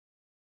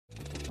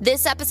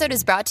This episode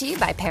is brought to you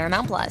by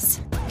Paramount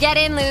Plus. Get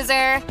in,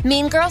 loser!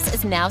 Mean Girls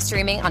is now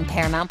streaming on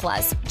Paramount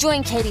Plus.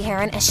 Join Katie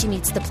Heron as she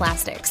meets the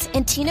plastics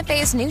in Tina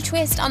Fey's new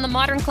twist on the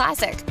modern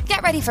classic.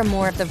 Get ready for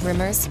more of the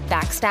rumors,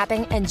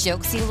 backstabbing, and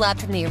jokes you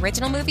loved from the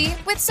original movie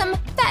with some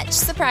fetch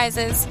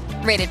surprises.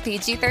 Rated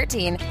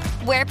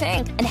PG-13. Wear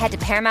pink and head to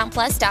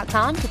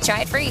ParamountPlus.com to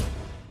try it free.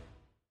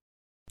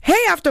 Hey,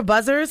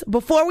 AfterBuzzers!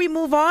 Before we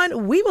move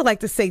on, we would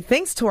like to say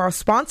thanks to our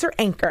sponsor,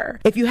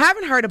 Anchor. If you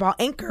haven't heard about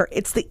Anchor,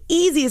 it's the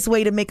easiest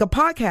way to make a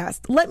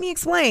podcast. Let me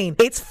explain.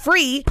 It's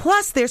free,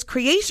 plus there's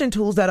creation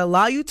tools that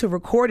allow you to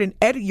record and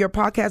edit your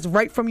podcast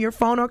right from your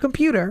phone or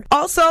computer.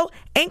 Also,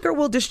 Anchor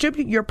will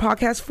distribute your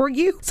podcast for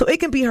you, so it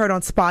can be heard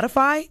on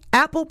Spotify,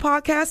 Apple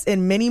Podcasts,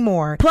 and many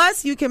more.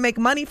 Plus, you can make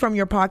money from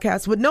your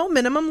podcast with no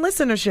minimum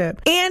listenership.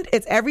 And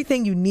it's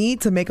everything you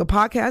need to make a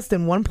podcast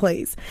in one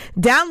place.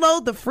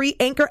 Download the free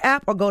Anchor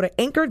app or go to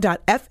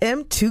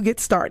anchor.fm to get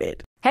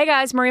started. Hey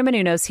guys, Maria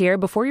Menounos here.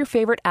 Before your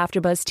favorite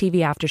AfterBuzz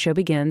TV after show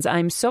begins,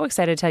 I'm so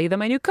excited to tell you that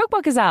my new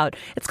cookbook is out.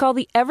 It's called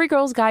The Every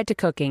Girl's Guide to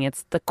Cooking.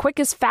 It's the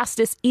quickest,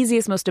 fastest,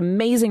 easiest, most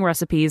amazing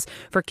recipes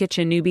for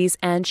kitchen newbies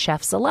and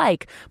chefs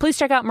alike. Please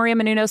check out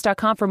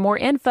mariamenounos.com for more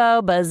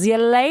info. Buzz you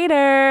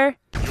later.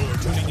 You're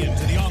tuning in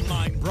to the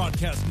online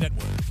broadcast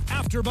network,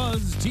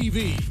 AfterBuzz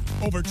TV.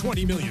 Over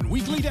 20 million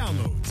weekly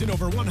downloads in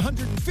over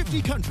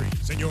 150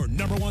 countries, and your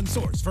number one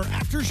source for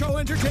after-show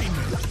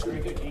entertainment.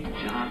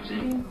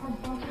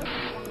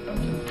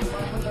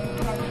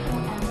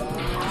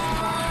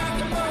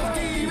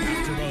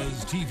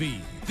 AfterBuzz TV,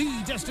 the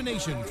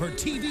destination for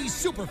TV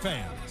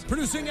superfans.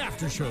 Producing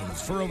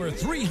after-shows for over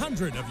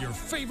 300 of your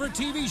favorite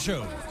TV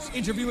shows.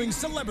 Interviewing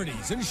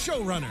celebrities and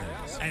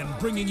showrunners. And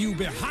bringing you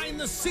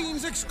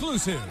behind-the-scenes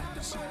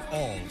exclusives.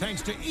 All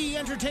thanks to E!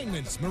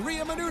 Entertainment's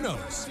Maria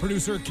Menounos,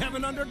 producer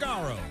Kevin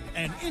Undergaro,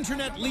 and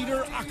internet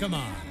leader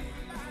Akamai.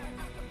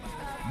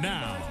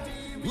 Now,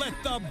 let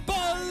the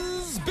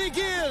buzz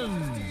begin!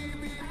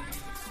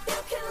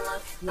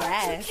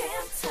 Yes.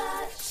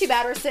 Too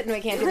bad we're sitting,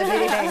 we can't do the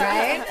video thing,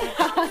 right?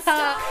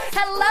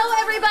 Hello,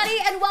 everybody,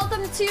 and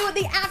welcome to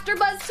the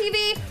AfterBuzz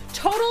TV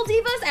Total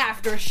Divas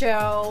After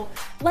Show.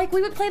 Like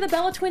we would play the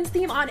Bella Twins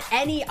theme on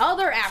any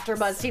other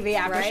AfterBuzz TV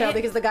After Show,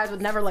 because the guys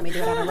would never let me do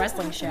it on a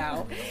wrestling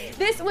show.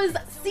 This was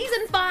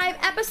Season 5,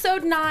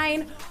 Episode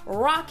 9,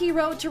 Rocky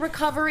Road to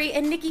Recovery,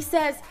 and Nikki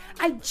says,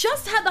 I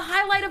just had the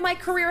highlight of my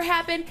career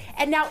happen,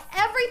 and now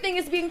everything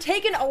is being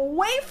taken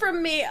away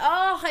from me.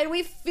 Oh, and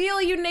we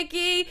feel you,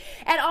 Nikki.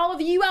 And all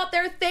of you out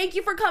there, thank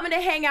you for coming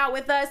to hang out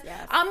with us.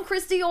 Yes. I'm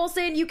Christy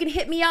Olsen. You can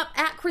hit me up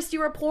at Christy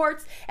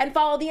Reports and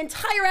follow the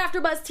entire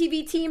AfterBuzz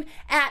TV team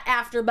at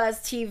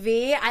AfterBuzz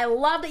TV. I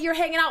love that you're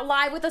hanging out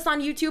live with us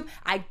on YouTube.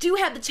 I do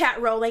have the chat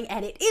rolling,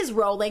 and it is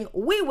rolling.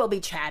 We will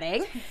be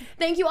chatting.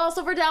 Thank you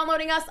also for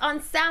downloading us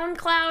on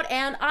SoundCloud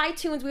and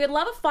iTunes. We would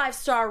love a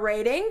 5-star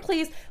rating.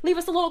 Please leave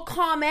us a little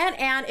comment,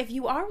 and if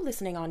you are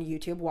listening on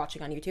YouTube,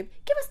 watching on YouTube,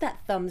 give us that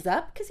thumbs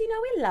up, because you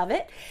know we love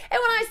it. And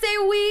when I say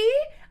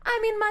we, I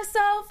mean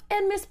myself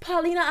and Miss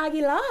Paulina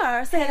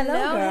Aguilar. Say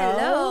hello, girl.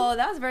 Hello.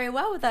 That was very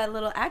well with that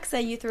little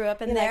accent you threw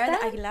up in there.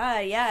 Like that? The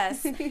Aguilar,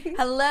 yes.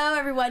 Hello,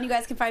 everyone. You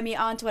guys can find me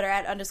on Twitter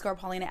at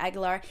 _Paulina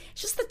Aguilar.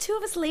 It's just the two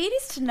of us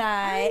ladies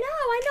tonight. I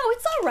know.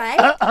 It's all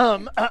right.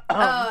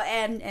 Oh,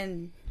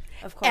 and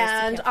of course.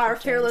 And our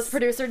fearless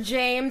producer,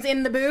 James,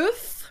 in the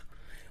booth.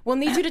 We'll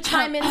need you to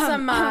chime in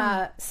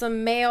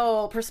some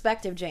male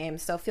perspective,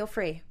 James, so feel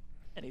free.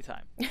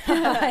 Anytime.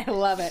 I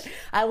love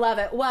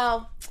it.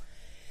 Well,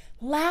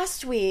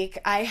 last week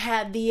I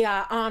had the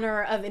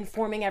honor of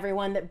informing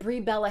everyone that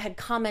Brie Bella had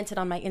commented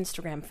on my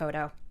Instagram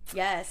photo.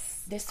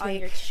 Yes. This on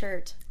week, your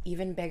shirt.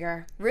 Even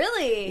bigger.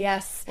 Really?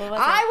 Yes. What was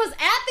I was at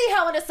the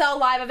Hell in a Cell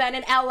live event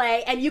in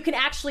LA, and you can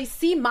actually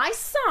see my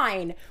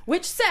sign,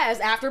 which says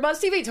AfterBuzz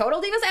TV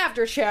Total Divas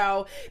After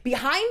Show,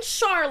 behind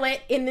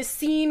Charlotte in the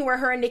scene where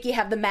her and Nikki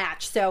have the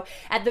match. So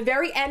at the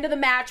very end of the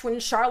match, when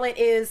Charlotte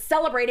is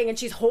celebrating and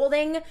she's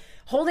holding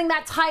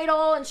that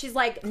title, and she's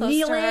like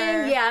kneeling,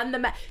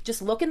 and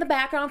just look in the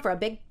background for a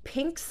big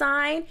pink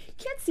sign. You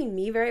can't see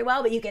me very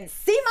well, but you can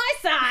see my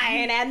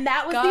sign, and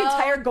that was the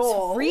entire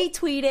goal.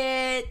 Retweet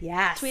it.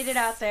 Yes. Tweet it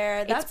out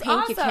there. That's it's pink.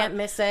 awesome. You can't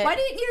miss it. Why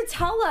didn't you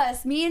tell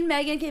us? Me and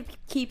Megan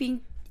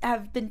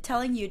have been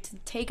telling you to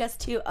take us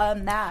to a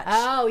match.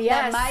 Oh,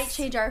 yes. That might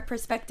change our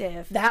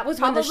perspective. That was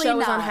when the show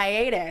was on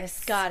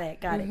hiatus. Got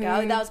it.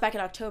 That was back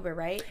in October,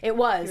 right? It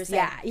was,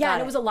 yeah.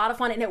 And it was a lot of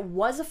fun, and it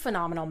was a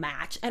phenomenal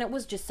match, and it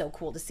was just so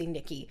cool to see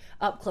Nikki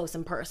up close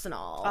and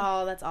personal.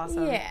 Oh, that's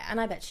awesome. Yeah, and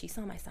I bet she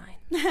saw my sign.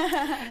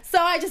 So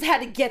I just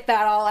had to get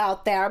that all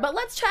out there. But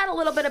let's chat a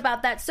little bit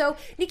about that. So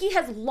Nikki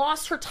has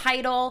lost her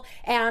title,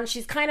 and this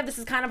is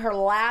kind of her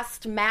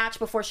last match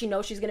before she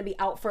knows she's going to be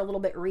out for a little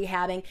bit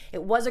rehabbing.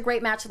 It was a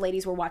great match. The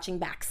ladies were watching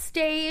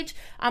backstage.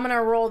 I'm going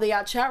to roll the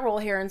chat roll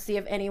here and see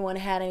if anyone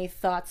had any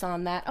thoughts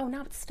on that. Oh,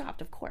 now it's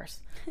stopped, of course.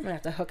 I'm going to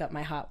have to hook up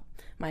my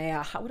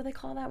what do they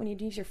call that when you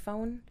use your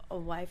phone? A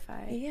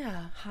Wi-Fi.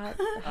 Yeah,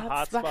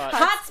 hotspot.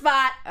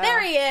 Hotspot.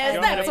 There he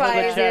is. That's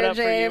why he's here,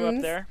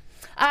 James.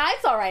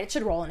 It's all right. It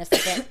should roll in a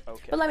second.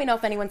 Okay. But let me know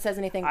if anyone says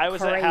anything crazy. I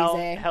was at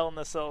Hell in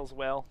the Cell as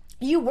well.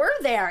 You were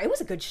there. It was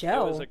a good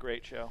show. It was a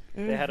great show.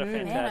 They had a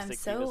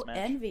fantastic Man, I'm so Divas match.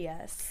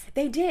 envious.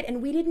 They did,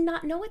 and we did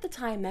not know at the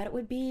time that it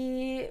would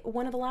be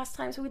one of the last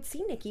times we would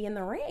see Nikki in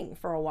the ring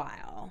for a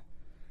while.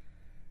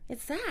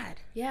 It's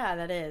sad. Yeah,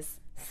 that is.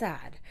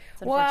 Sad.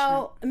 It's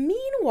Well,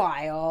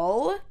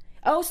 meanwhile...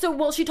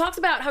 she talks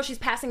about how she's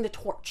passing the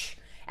torch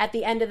at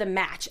the end of the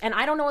match. And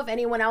I don't know if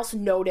anyone else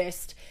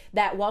noticed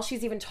that while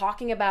she's even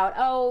talking about,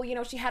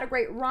 she had a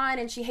great run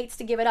and she hates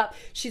to give it up,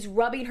 she's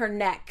rubbing her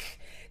neck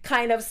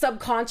kind of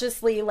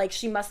subconsciously like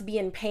she must be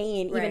in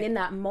pain even in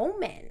that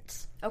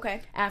moment.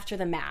 Okay. After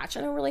the match.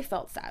 And I really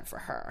felt sad for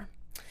her.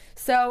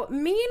 So,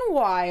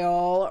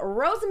 meanwhile,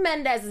 Rosa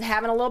Mendez is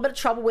having a little bit of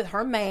trouble with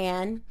her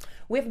man,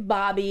 with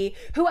Bobby,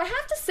 who I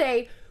have to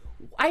say,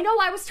 I know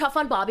I was tough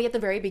on Bobby at the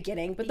very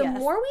beginning, but the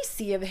more we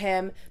see of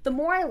him, the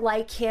more I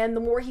like him, the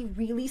more he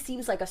really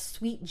seems like a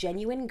sweet,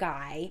 genuine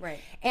guy. Right.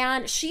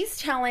 And she's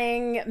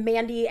telling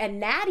Mandy and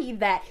Natty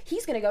that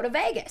he's going to go to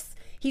Vegas.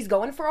 He's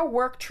going for a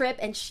work trip,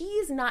 and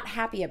she's not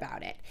happy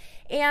about it.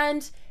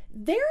 And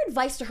their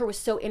advice to her was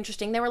so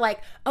interesting. They were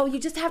like, you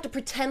just have to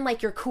pretend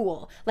like you're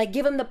cool. Like,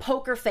 give him the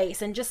poker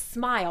face and just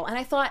smile. And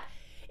I thought,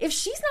 if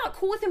she's not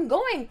cool with him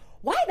going,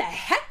 why the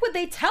heck would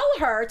they tell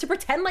her to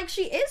pretend like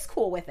she is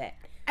cool with it?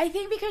 I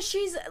think because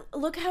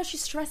look how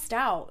she's stressed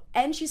out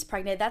and she's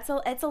pregnant.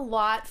 It's a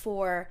lot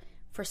for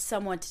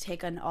someone to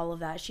take on all of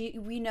that.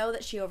 We know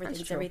that she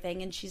overthinks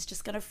everything and she's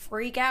just going to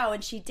freak out,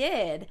 and she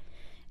did.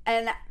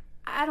 And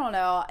I don't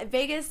know.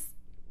 Vegas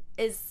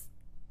is,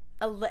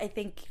 I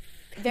think,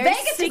 very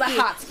Vegas sticky. is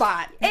a hot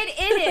spot.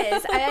 It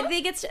is. I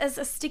think it's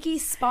a sticky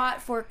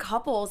spot for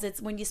couples. It's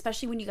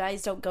especially when you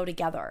guys don't go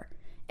together.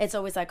 It's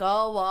always like,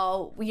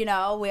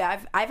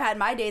 I've had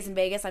my days in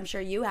Vegas. I'm sure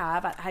you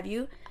have. Have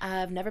you?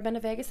 I've never been to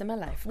Vegas in my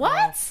life.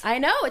 What? I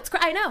know.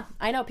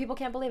 I know. People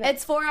can't believe it.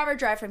 It's 4-hour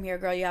drive from here,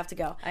 girl. You have to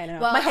go. I know.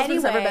 Well, my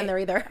husband's never been there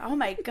either. Oh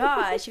my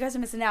gosh. You guys are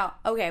missing out.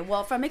 Okay.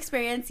 Well, from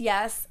experience,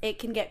 yes, it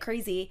can get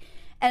crazy.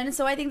 And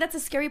so I think that's the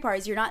scary part,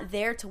 is you're not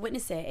there to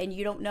witness it, and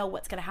you don't know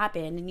what's going to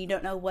happen, and you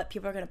don't know what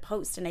people are going to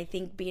post. And I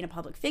think being a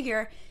public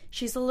figure,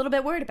 she's a little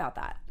bit worried about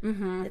that.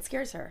 Mm-hmm. It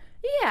scares her.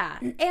 Yeah.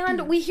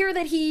 And we hear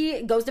that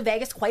he goes to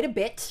Vegas quite a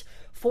bit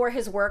for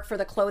his work for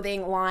the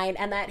clothing line,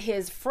 and that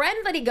his friend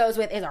that he goes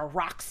with is a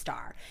rock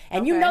star.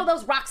 And you know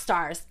those rock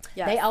stars.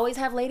 Yes. They always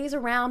have ladies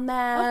around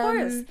them. Of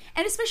course.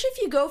 And especially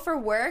if you go for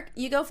work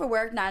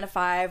 9 to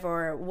 5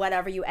 or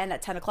whatever, you end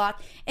at 10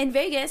 o'clock. In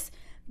Vegas,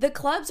 the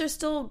clubs are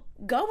still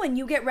going.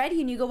 You get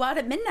ready and you go out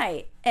at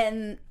midnight.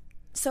 And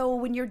so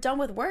when you're done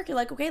with work, you're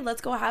like, okay,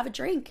 let's go have a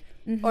drink.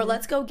 Mm-hmm. Or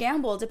let's go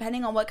gamble,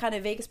 depending on what kind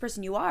of Vegas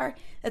person you are.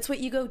 That's what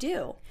you go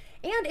do.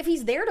 And if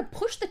he's there to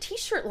push the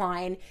t-shirt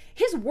line,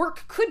 his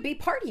work could be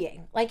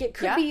partying. Like, it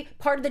could be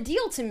part of the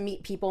deal to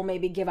meet people,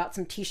 maybe give out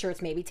some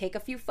t-shirts, maybe take a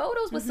few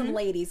photos with some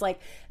ladies. Like,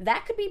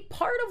 that could be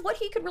part of what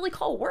he could really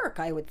call work,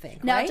 I would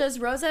think. Now, right? Does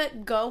Rosa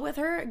go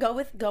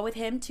with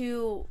him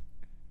to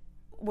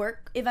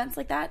work events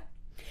like that?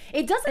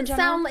 It doesn't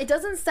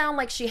sound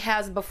like she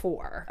has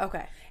before.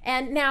 Okay.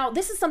 And now,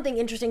 this is something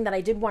interesting that I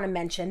did want to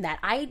mention that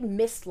I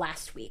missed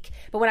last week.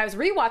 But when I was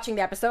rewatching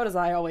the episode, as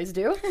I always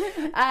do,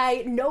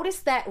 I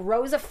noticed that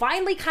Rosa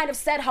finally kind of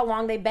said how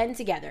long they've been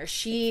together.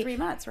 3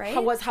 months,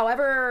 right? Was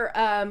however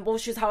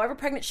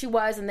pregnant she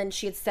was, and then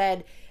she had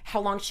said how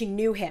long she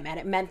knew him, and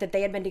it meant that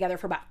they had been together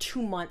for about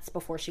 2 months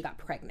before she got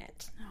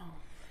pregnant.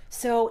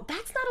 So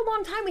that's not a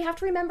long time. We have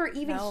to remember,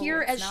 even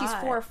here, as she's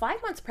 4 or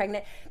 5 months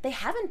pregnant, they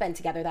haven't been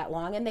together that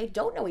long, and they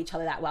don't know each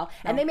other that well.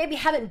 No. And they maybe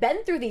haven't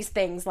been through these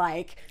things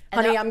like,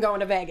 honey, I'm going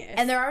to Vegas.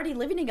 And they're already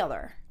living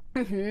together.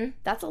 Mm-hmm.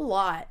 That's a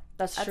lot.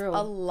 That's true. A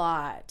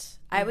lot.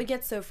 Mm-hmm. I would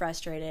get so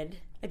frustrated.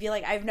 I'd be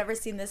like, I've never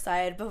seen this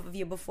side of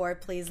you before.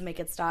 Please make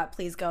it stop.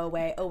 Please go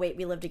away. Oh, wait,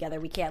 we live together.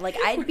 We can't. Like,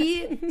 I'd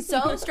be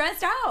so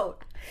stressed out.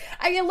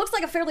 I mean, it looks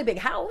like a fairly big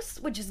house,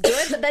 which is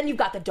good, but then you've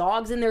got the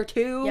dogs in there,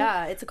 too.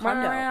 Yeah, it's a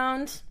condo.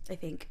 Around. I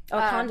think.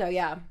 A condo,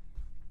 yeah.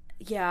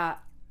 Yeah.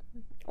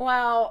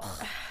 Well,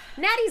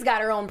 Natty's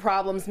got her own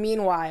problems,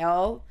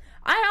 meanwhile.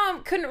 I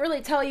couldn't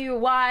really tell you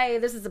why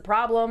this is a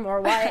problem,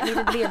 or why it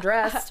needed to be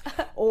addressed,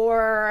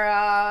 or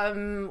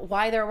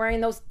why they're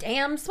wearing those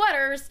damn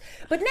sweaters.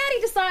 But Natty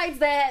decides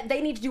that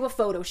they need to do a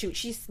photo shoot.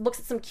 She looks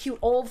at some cute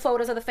old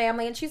photos of the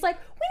family, and she's like,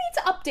 we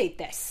need to update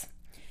this.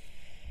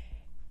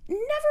 Never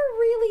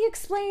really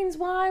explains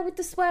why with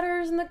the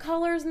sweaters and the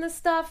colors and the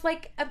stuff.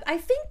 Like, I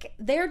think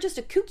they're just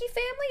a kooky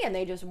family, and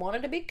they just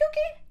wanted to be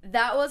kooky.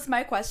 That was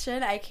my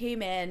question. I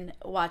came in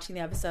watching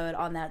the episode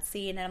on that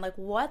scene, and I'm like,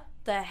 what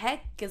the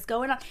heck is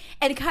going on?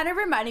 And it kind of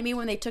reminded me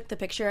when they took the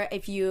picture,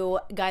 if you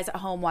guys at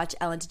home watch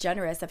Ellen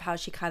DeGeneres, of how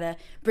she kind of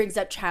brings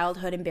up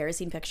childhood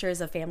embarrassing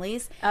pictures of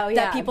families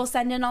that people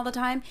send in all the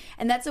time.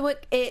 And that's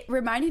what it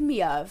reminded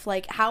me of,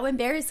 like how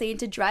embarrassing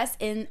to dress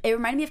in. It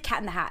reminded me of Cat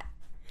in the Hat.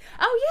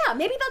 Oh, yeah.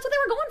 Maybe that's what they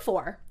were going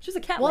for. She's a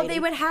cat lady. Well, they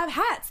would have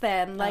hats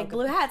then, like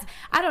blue hats.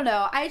 I don't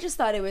know. I just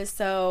thought it was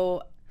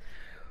so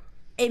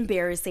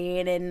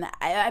embarrassing. And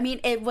I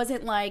mean, it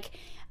wasn't like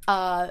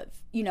a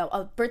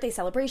birthday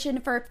celebration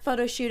for a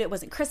photo shoot. It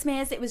wasn't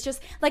Christmas. It was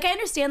just like, I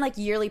understand like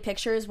yearly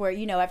pictures where,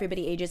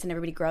 everybody ages and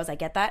everybody grows. I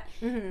get that.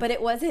 But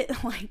it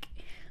wasn't like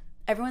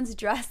everyone's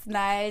dressed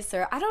nice,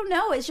 or I don't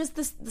know. It's just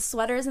the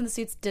sweaters and the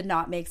suits did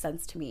not make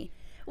sense to me.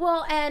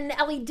 Well, and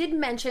Ellie did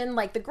mention,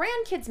 like, the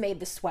grandkids made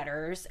the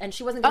sweaters, and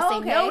she wasn't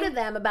going to say no to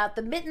them about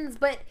the mittens,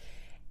 but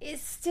that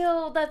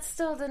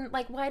still didn't,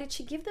 like, why did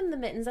she give them the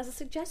mittens as a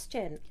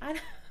suggestion?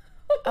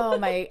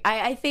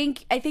 I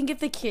think if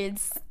the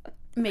kids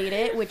made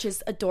it, which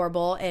is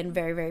adorable and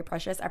very, very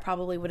precious, I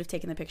probably would have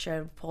taken the picture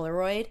of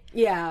Polaroid.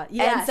 Yeah,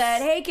 and said,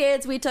 "Hey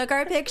kids, we took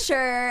our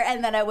picture,"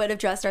 and then I would have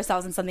dressed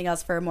ourselves in something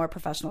else for a more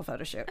professional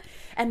photo shoot.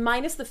 And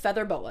minus the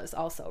feather boas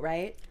also,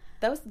 right?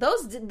 Those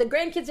the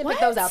grandkids didn't pick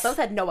those out. Those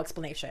had no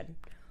explanation.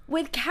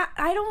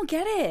 I don't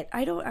get it.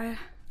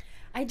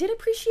 I did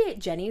appreciate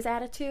Jenny's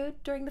attitude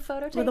during the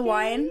photo taking. With the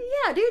wine?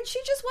 Yeah, dude, she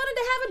just wanted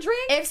to have a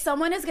drink. If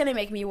someone is going to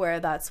make me wear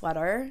that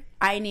sweater,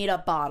 I need a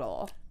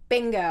bottle.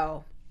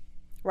 Bingo.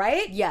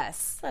 Right?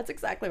 Yes. That's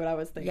exactly what I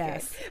was thinking.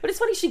 Yes. But it's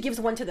funny, she gives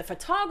one to the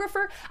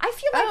photographer. I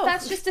feel like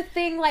that's just a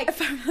thing, like,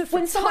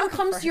 when someone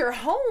comes to your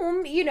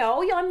home,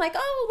 I'm like,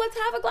 oh, let's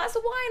have a glass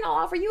of wine. I'll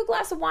offer you a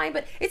glass of wine.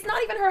 But it's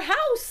not even her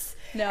house.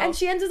 No. And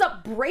she ends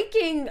up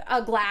breaking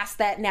a glass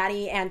that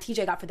Natty and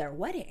TJ got for their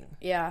wedding.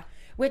 Yeah.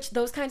 Which,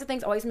 those kinds of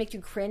things always make you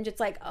cringe. It's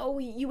like, oh,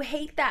 you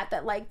hate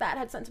that like that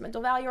had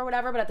sentimental value or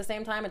whatever, but at the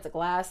same time it's a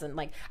glass, and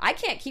like, I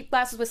can't keep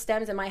glasses with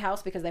stems in my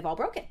house because they've all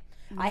broken.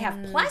 I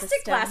have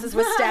plastic glasses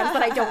with stems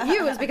that I don't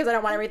use because I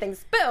don't want everything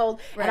spilled,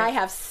 and I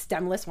have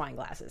stemless wine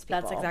glasses,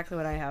 people. That's exactly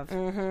what I have.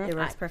 It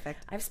works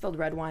perfect. I've spilled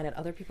red wine at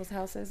other people's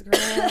houses, girl.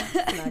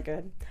 It's not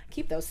good.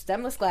 Keep those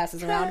stemless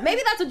glasses around.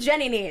 Maybe that's what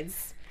Jenny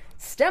needs.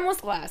 Stemless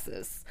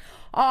glasses.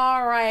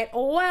 All right.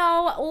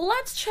 Well,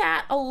 let's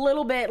chat a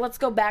little bit. Let's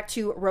go back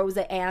to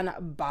Rosa and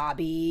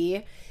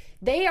Bobby.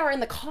 They are in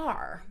the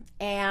car,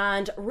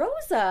 and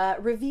Rosa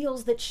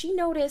reveals that she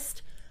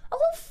noticed a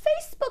little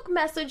Facebook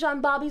message on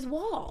Bobby's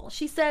wall.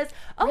 She says,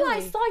 "Oh, really? I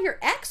saw your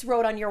ex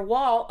wrote on your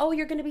wall, 'Oh,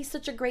 you're going to be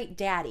such a great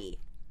daddy.'"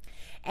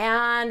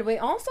 And we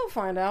also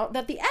find out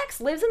that the ex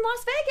lives in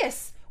Las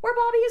Vegas, where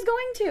Bobby is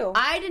going to.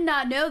 I did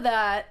not know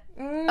that.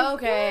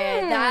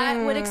 Okay,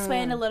 that would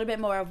explain a little bit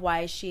more of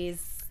why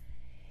she's...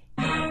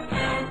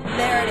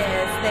 There it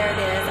is.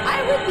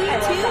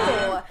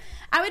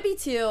 I would be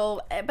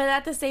too. But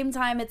at the same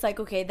time, it's like,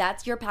 okay,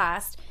 that's your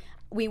past.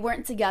 We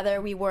weren't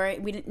together. We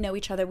didn't know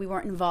each other. We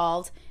weren't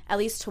involved, at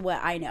least to what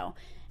I know.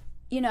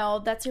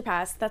 That's your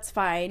past. That's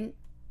fine.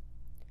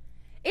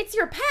 It's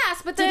your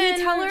past, but then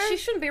you tell her? She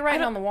shouldn't be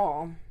right on the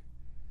wall.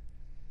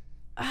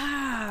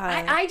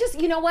 I just,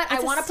 you know what?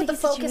 I want to put the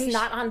focus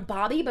not on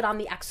Bobby, but on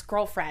the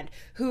ex-girlfriend,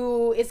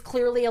 who is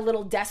clearly a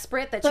little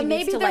desperate that she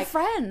needs to, like,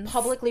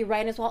 publicly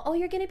write as well. Oh,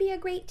 you're going to be a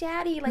great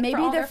daddy. Like, maybe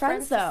for all they're their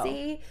friends, though. To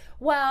see.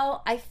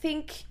 Well, I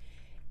think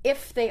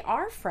if they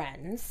are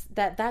friends,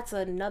 that's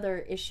another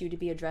issue to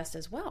be addressed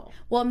as well.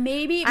 Well,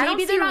 maybe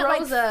they're not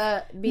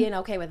Rosa being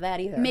okay with that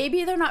either.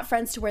 Maybe they're not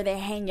friends to where they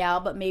hang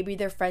out, but maybe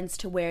they're friends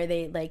to where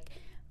they, like,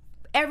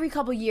 every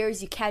couple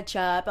years you catch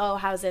up. Oh,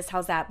 how's this?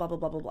 How's that? Blah, blah,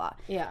 blah, blah, blah.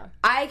 Yeah.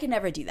 I can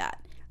never do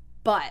that.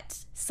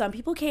 But some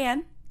people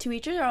can, to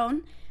each their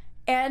own.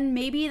 And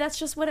maybe that's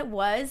just what it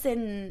was.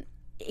 And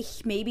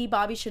maybe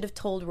Bobby should have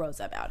told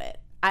Rosa about it.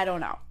 I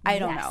don't know. I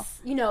don't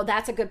know.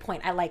 That's a good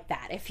point. I like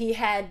that. If he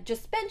had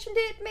just mentioned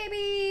it,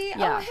 maybe,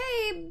 oh,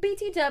 hey,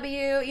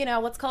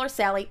 BTW, let's call her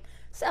Sally.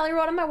 Sally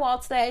wrote on my wall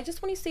today.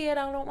 Just when you see it,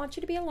 I don't want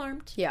you to be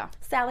alarmed. Yeah.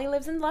 Sally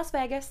lives in Las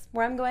Vegas,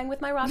 where I'm going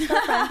with my rock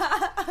star friend.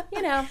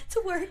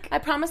 To work. I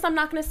promise I'm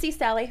not going to see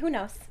Sally. Who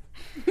knows?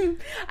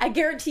 I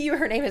guarantee you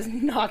her name is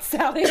not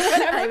Sally.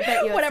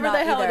 Whatever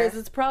the hell it is,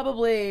 it's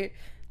probably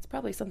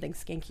something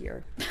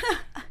skankier.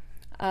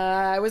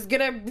 I was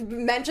going to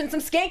mention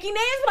some skanky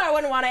names, but I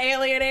wouldn't want to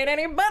alienate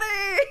anybody.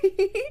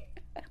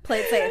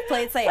 Play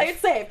it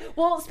safe.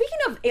 Well, speaking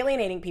of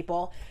alienating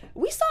people,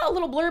 we saw a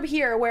little blurb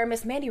here where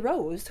Miss Mandy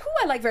Rose, who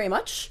I like very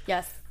much,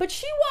 yes, but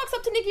she walks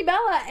up to Nikki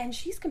Bella and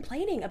she's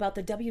complaining about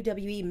the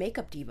WWE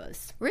makeup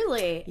divas.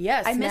 Really?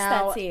 Yes. I missed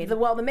that scene.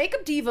 The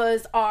makeup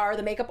divas are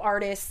the makeup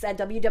artists at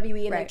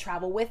WWE, and they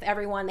travel with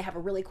everyone. They have a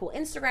really cool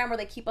Instagram where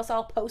they keep us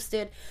all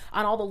posted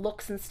on all the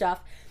looks and stuff.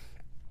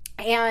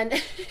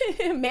 And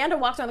Amanda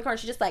walks around the corner and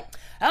she's just like,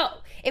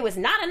 oh, it was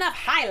not enough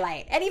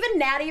highlight. And even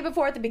Natty,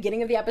 before at the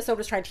beginning of the episode,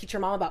 was trying to teach her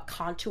mom about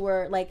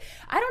contour. Like,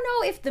 I don't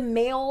know if the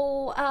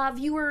male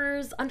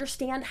viewers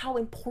understand how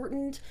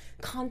important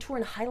contour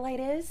and highlight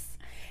is.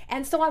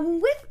 And so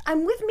I'm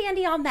with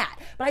Mandy on that.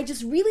 But I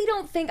just really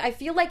don't think, I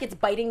feel like it's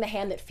biting the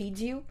hand that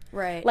feeds you.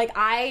 Right. Like,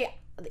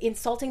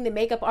 insulting the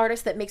makeup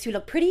artist that makes you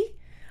look pretty.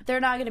 They're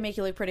not going to make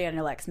you look pretty on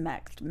your next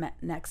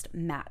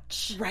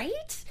match.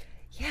 Right?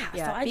 Yeah,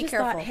 so I be just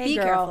careful. thought, hey, be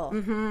girl. careful.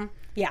 Mm-hmm.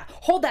 Yeah,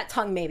 hold that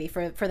tongue maybe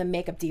for the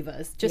makeup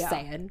divas. Just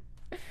saying.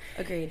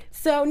 Agreed.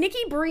 So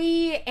Nikki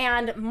Bree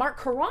and Mark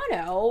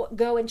Carano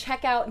go and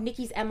check out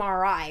Nikki's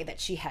MRI that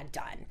she had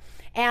done.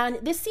 And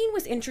this scene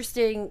was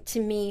interesting to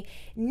me.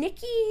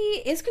 Nikki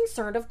is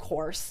concerned, of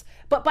course,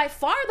 but by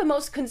far the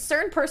most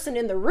concerned person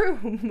in the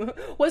room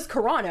was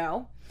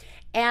Carano.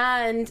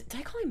 And did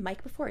I call him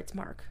Mike before? It's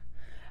Mark.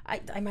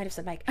 I might have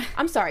said Mike.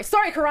 I'm sorry.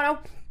 Sorry, Carano.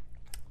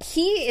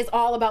 He is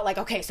all about like,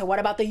 okay, so what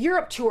about the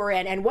Europe tour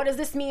and what does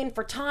this mean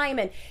for time?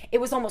 And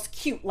it was almost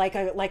cute, like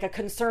a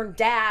concerned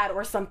dad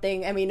or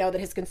something. And we know that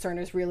his concern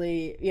is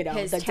really,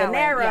 his the talent,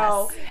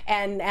 dinero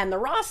and the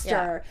roster.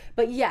 Yeah.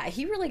 But yeah,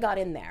 he really got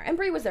in there. And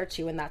Brie was there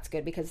too, and that's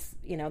good because,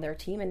 they're a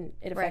team and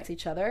it affects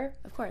each other.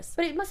 Of course.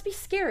 But it must be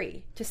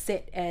scary to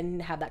sit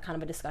and have that kind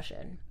of a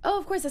discussion. Oh,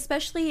 of course,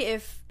 especially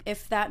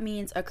if that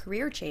means a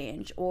career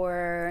change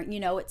or,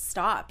 it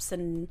stops.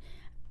 And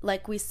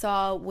like we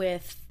saw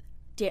with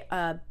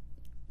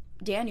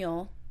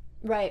Daniel,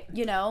 right?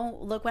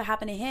 Look what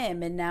happened to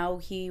him, and now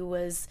he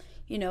was,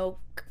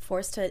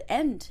 forced to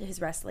end his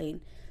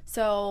wrestling.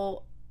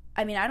 So,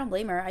 I mean, I don't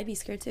blame her. I'd be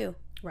scared too,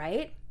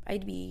 right?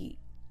 I'd be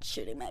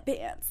shitting my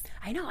pants.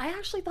 I know. I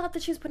actually thought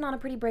that she was putting on a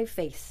pretty brave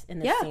face in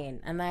this scene,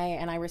 and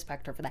I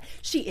respect her for that.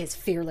 She is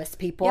fearless,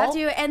 people. Yeah,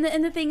 too.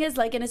 And the thing is,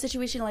 like in a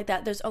situation like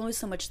that, there's only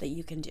so much that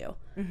you can do.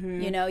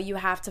 Mm-hmm. You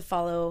have to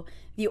follow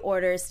the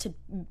orders to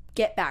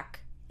get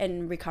back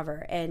and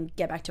recover and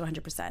get back to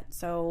 100%.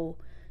 So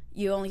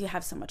you only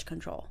have so much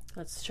control.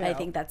 That's true. I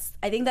think that's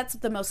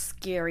the most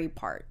scary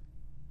part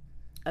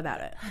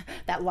about it.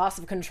 That loss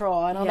of control.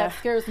 I know that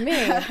scares me.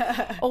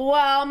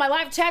 Well, my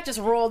live chat just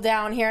rolled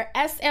down here.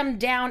 SM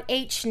Down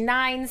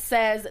H9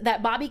 says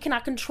that Bobby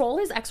cannot control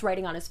his ex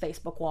writing on his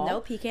Facebook wall.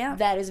 Nope, he can't.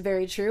 That is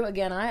very true.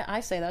 Again, I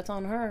say that's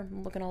on her.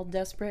 I'm looking all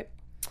desperate.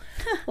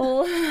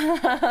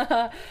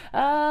 Rosa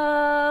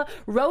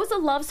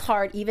loves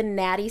hard. Even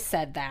Natty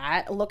said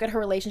that. Look at her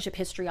relationship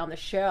history on the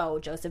show.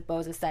 Joseph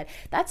Boza said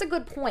that's a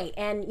good point.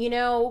 And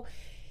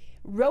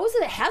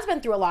Rosa has been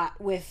through a lot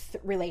with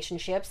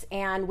relationships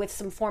and with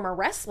some former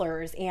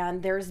wrestlers,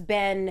 and there's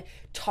been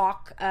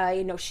talk,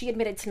 she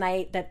admitted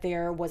tonight that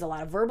there was a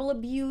lot of verbal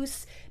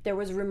abuse. There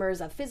was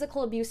rumors of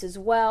physical abuse as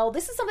well.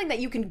 This is something that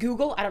you can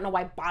Google. I don't know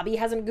why Bobby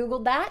hasn't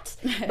Googled that,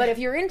 but if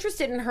you're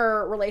interested in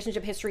her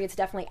relationship history, it's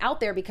definitely out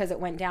there because it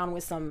went down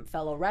with some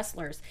fellow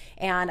wrestlers.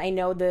 And I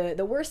know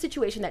the worst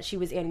situation that she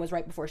was in was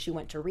right before she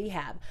went to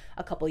rehab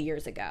a couple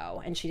years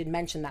ago, and she did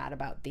mention that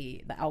about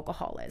the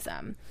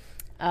alcoholism.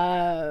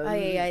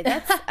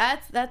 That's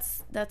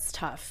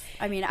tough.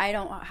 I mean, I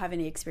don't have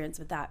any experience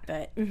with that,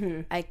 but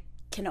I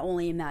can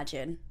only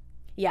imagine.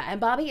 Yeah,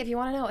 and Bobby, if you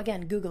want to know,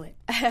 again, Google it.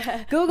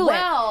 Google it.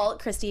 Well,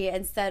 Christy,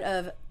 instead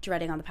of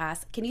dreading on the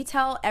past, can you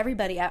tell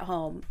everybody at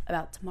home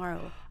about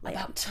tomorrow?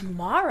 About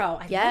tomorrow?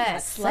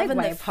 Yes, love in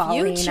the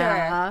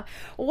future.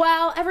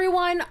 Well,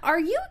 everyone, are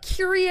you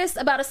curious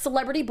about a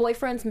celebrity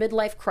boyfriend's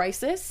midlife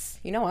crisis?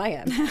 You know I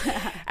am.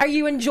 Are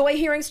you enjoy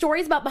hearing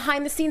stories about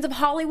behind the scenes of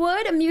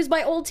Hollywood, amused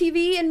by old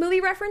TV and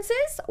movie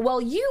references?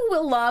 Well, you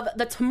will love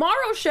The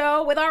Tomorrow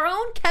Show with our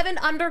own Kevin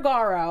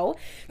Undergaro.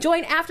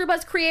 Join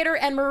AfterBuzz creator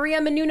and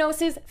Maria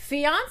Menounos'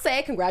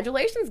 fiance,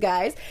 congratulations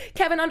guys,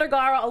 Kevin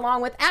Undergaro,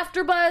 along with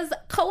AfterBuzz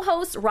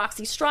co-hosts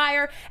Roxy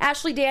Stryer,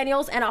 Ashley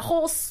Daniels, and a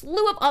whole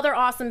slew of other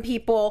awesome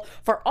people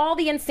for all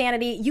the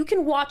insanity. You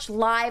can watch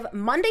live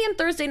Monday and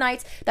Thursday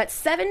nights. That's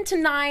 7 to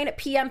 9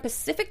 p.m.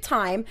 Pacific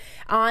time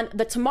on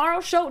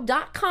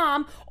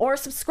thetomorrowshow.com, or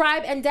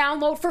subscribe and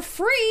download for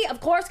free,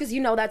 of course, because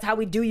that's how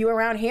we do you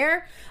around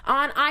here,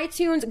 on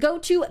iTunes. Go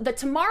to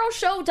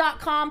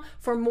thetomorrowshow.com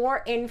for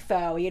more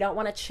info. You don't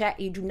want to check.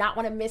 You do not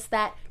want to miss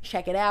that.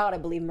 Check it out. I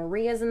believe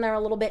Maria's in there a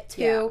little bit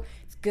too. Yeah.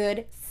 It's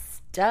good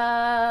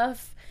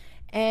stuff.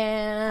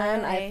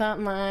 And I thought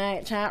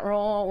my chat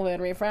roll would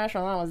refresh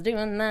while I was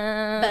doing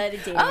that. But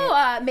it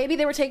didn't. Maybe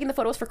they were taking the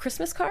photos for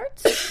Christmas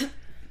cards,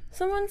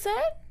 someone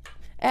said.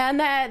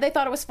 And that they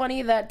thought it was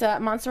funny that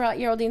Montserrat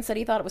Geraldine said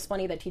he thought it was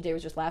funny that TJ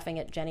was just laughing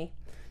at Jenny.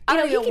 I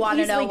don't even want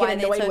to know why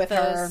they took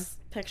those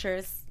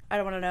pictures. I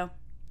don't want to know.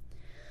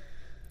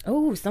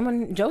 Oh,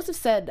 Joseph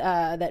said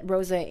that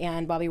Rosa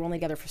and Bobby were only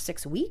together for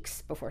 6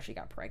 weeks before she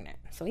got pregnant.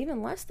 So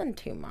even less than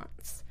 2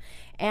 months.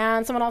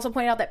 And someone also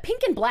pointed out that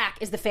pink and black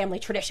is the family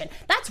tradition.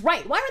 That's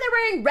right. Why are they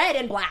wearing red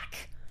and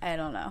black? I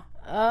don't know.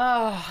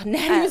 Oh,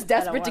 Natty was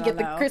desperate to get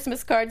the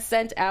Christmas cards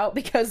sent out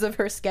because of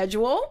her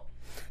schedule.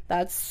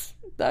 That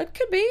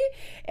could be.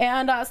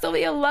 And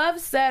Sylvia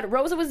Love said,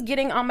 Rosa was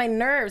getting on my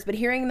nerves, but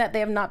hearing that they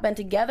have not been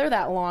together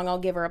that long, I'll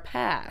give her a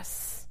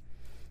pass.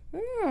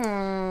 All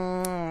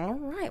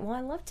right. Well,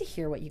 I love to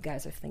hear what you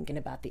guys are thinking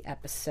about the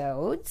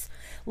episodes.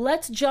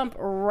 Let's jump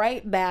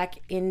right back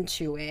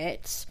into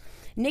it.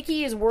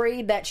 Nikki is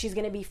worried that she's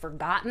going to be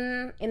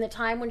forgotten in the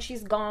time when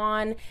she's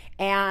gone,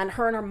 and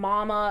her and her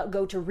mama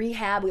go to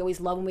rehab. We always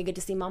love when we get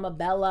to see Mama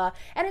Bella,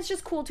 and it's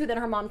just cool too that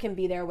her mom can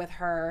be there with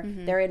her.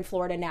 Mm-hmm. They're in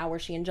Florida now where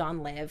she and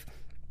John live.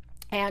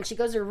 And she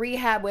goes to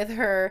rehab with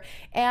her,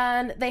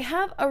 and they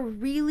have a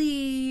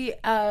really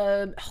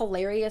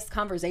hilarious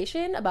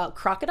conversation about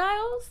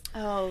crocodiles.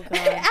 Oh, God.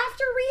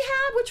 After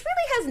rehab, which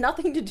really has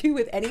nothing to do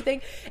with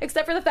anything,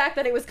 except for the fact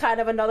that it was kind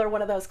of another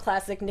one of those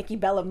classic Nikki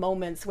Bella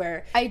moments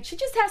where she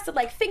just has to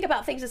think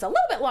about things just a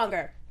little bit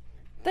longer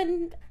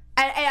than...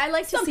 I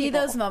like to see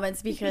those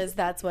moments because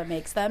that's what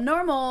makes them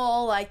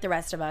normal, like the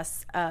rest of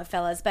us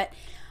fellas. But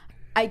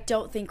I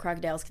don't think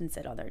crocodiles can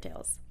sit on their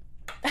tails.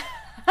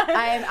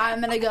 I'm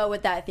going to go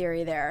with that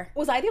theory there.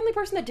 Was I the only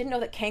person that didn't know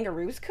that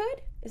kangaroos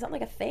could? Is that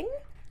like a thing?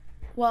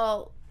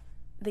 Well,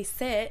 they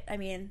sit. I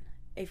mean,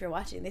 if you're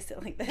watching, they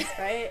sit like this,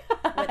 right?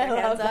 With their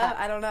hands up.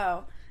 I don't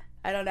know.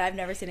 I've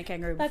never seen a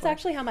kangaroo before. That's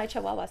actually how my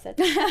chihuahua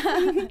sits.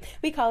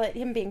 We call it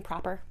him being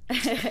proper.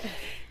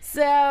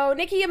 So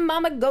Nikki and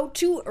Mama go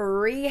to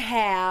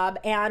rehab,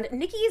 and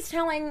Nikki is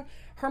telling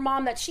her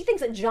mom that she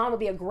thinks that John would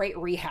be a great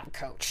rehab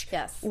coach.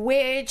 Yes.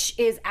 Which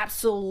is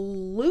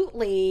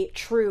absolutely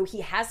true.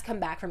 He has come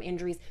back from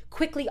injuries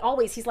quickly,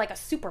 always. He's like a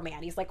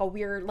Superman. He's like a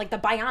weird, like the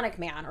Bionic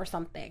Man or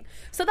something.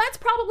 So that's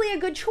probably a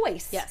good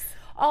choice. Yes.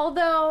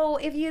 Although,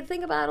 if you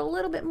think about it a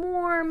little bit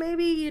more,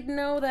 maybe you'd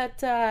know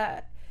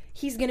that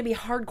he's going to be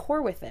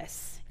hardcore with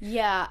this.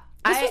 Yeah.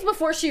 This was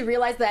before she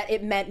realized that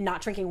it meant not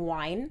drinking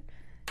wine.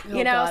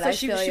 You know, God, so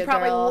she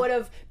probably girl. would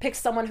have picked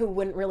someone who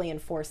wouldn't really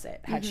enforce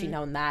it had she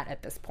known that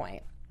at this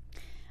point.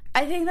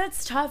 I think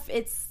that's tough.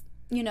 It's,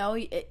 you know,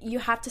 you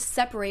have to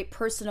separate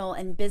personal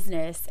and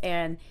business.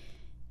 And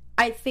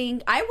I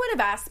think I would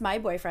have asked my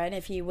boyfriend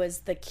if he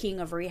was the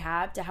king of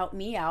rehab to help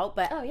me out.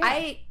 But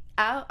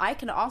I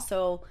can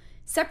also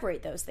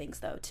separate those things,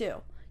 though,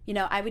 too. You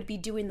know, I would be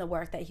doing the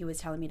work that he was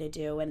telling me to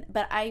do.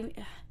 But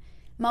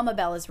Mama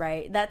Bella's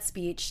right. That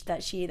speech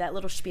that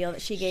little spiel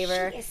that she gave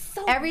her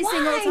so every wise.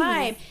 single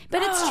time.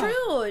 But it's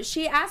true.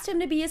 She asked him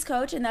to be his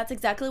coach, and that's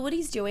exactly what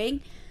he's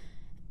doing.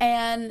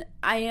 And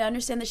I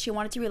understand that she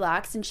wanted to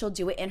relax, and she'll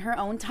do it in her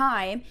own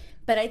time.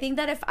 But I think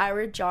that if I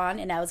were John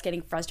and I was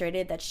getting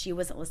frustrated that she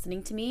wasn't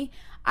listening to me,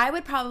 I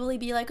would probably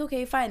be like,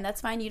 okay, fine,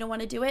 that's fine. You don't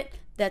want to do it.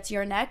 That's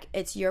your neck.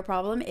 It's your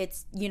problem.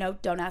 It's, you know,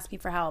 don't ask me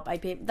for help.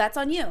 That's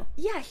on you.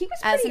 Yeah, he was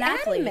as pretty an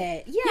athlete.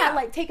 adamant. Yeah,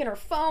 like taking her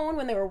phone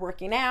when they were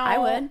working out. I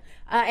would.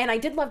 And I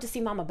did love to see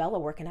Mama Bella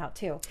working out,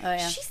 too. Oh,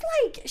 yeah. She's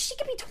like, she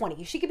could be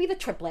 20. She could be the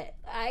triplet.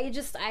 I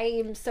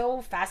am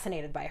so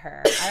fascinated by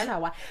her. I don't know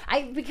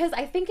why. Because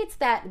I think it's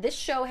that this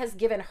show has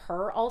given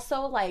her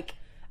also, like,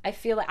 I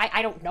feel like,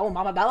 I don't know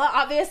Mama Bella,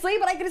 obviously,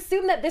 but I could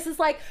assume that this is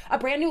like a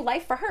brand new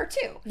life for her,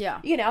 too. Yeah.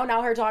 You know,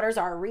 now her daughters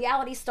are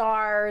reality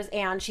stars,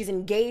 and she's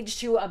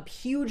engaged to a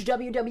huge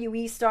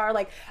WWE star.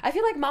 Like, I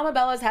feel like Mama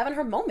Bella is having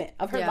her moment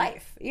of her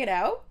life, you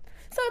know?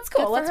 So it's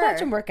cool. Let's watch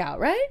them work out,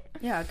 right?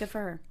 Yeah, good for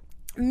her.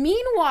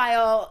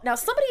 Meanwhile, now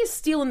somebody is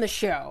stealing the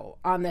show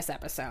on this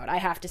episode, I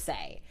have to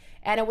say.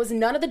 And it was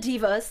none of the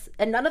divas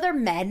and none of their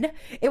men.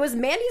 It was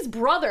Mandy's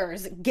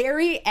brothers,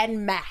 Gary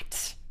and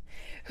Matt.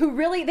 Who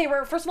really,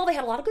 first of all, they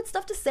had a lot of good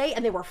stuff to say,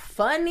 and they were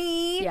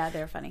funny. Yeah,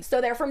 they're funny.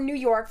 So they're from New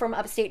York, from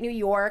upstate New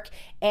York,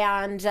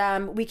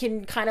 and we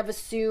can kind of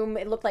assume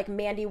it looked like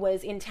Mandy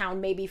was in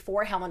town maybe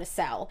for Hell in a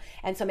Cell,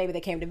 and so maybe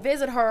they came to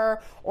visit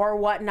her or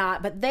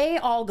whatnot, but they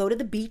all go to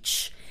the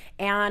beach,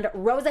 and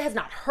Rosa has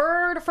not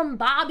heard from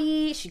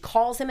Bobby. She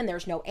calls him, and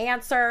there's no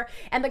answer,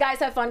 and the guys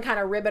have fun kind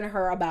of ribbing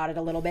her about it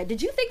a little bit.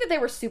 Did you think that they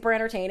were super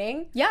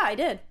entertaining? Yeah, I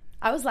did.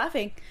 I was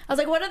laughing. I was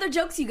like, what other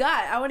jokes you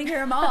got? I want to hear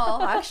them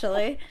all,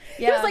 actually.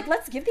 Yeah. It was like,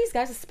 let's give these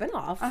guys a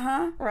spinoff.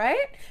 Uh-huh.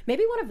 Right?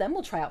 Maybe one of them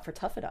will try out for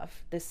Tough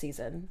Enough this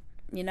season.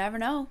 You never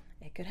know.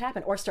 It could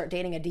happen. Or start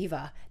dating a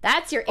diva.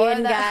 That's your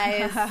in,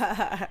 guys.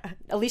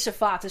 Alicia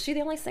Fox. Is she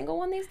the only single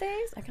one these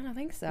days? I kind of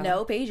think so.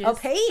 No, Paige. Oh,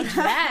 Paige,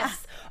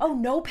 yes. Oh,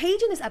 no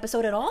Paige in this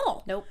episode at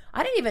all. Nope.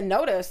 I didn't even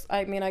notice.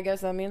 I mean, I guess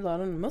that means I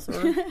didn't miss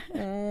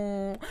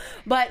her.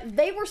 But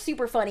they were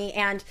super funny.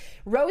 And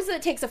Rosa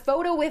takes a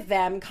photo with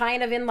them,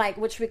 kind of in like,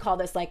 what should we call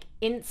this? Like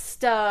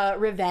Insta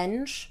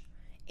revenge.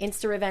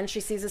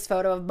 She sees this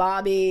photo of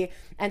Bobby.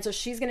 And so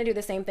she's going to do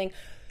the same thing.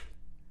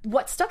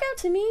 What stuck out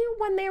to me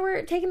when they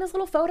were taking this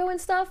little photo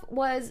and stuff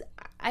was,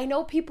 I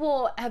know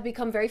people have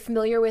become very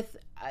familiar with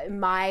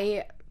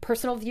my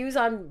personal views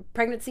on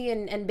pregnancy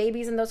and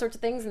babies and those sorts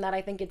of things, and that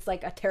I think it's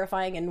like a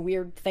terrifying and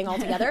weird thing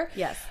altogether.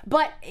 Yes.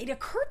 But it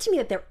occurred to me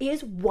that there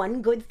is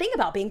one good thing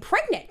about being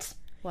pregnant.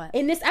 What?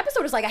 In this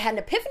episode, it was like I had an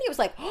epiphany. It was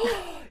like,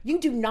 oh, you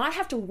do not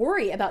have to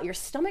worry about your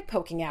stomach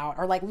poking out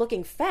or like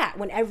looking fat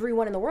when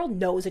everyone in the world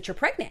knows that you're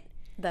pregnant.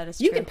 That is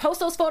true. You true. can post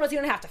those photos. You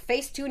don't have to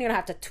Facetune. You don't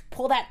have to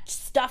pull that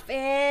stuff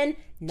in.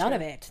 None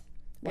of it.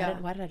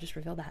 Why did I just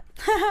reveal that?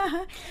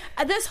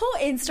 This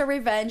whole Insta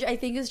revenge, I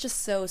think, is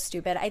just so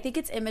stupid. I think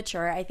it's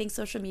immature. I think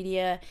social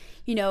media,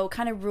 you know,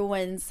 kind of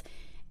ruins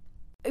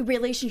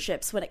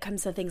relationships when it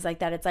comes to things like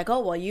that. It's like, oh,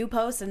 well, you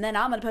post and then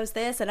I'm going to post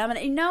this and I'm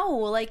going to... No,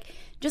 like,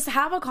 just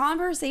have a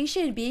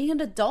conversation, being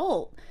an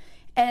adult.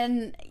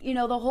 And, you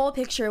know, the whole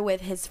picture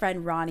with his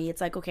friend Ronnie, it's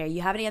like, okay,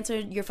 you haven't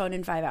answered your phone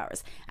in 5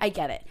 hours. I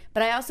get it.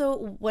 But I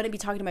also wouldn't be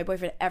talking to my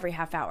boyfriend every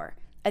half hour.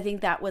 I think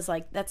that was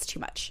like, that's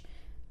too much.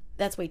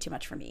 That's way too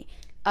much for me.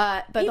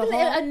 But even the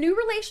whole... a new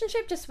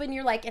relationship, just when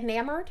you're like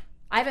enamored?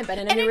 I haven't been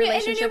in a new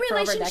relationship for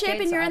over a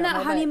decade, and you're so in that I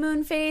don't know,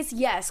 honeymoon phase,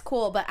 yes,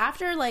 cool. But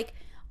after like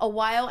a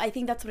while, I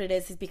think that's what it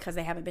is because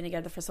they haven't been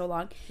together for so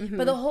long. Mm-hmm.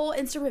 But the whole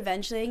Insta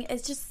revenge thing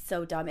is just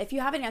so dumb. If you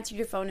haven't answered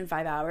your phone in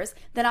 5 hours,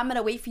 then I'm going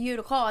to wait for you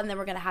to call and then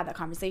we're going to have that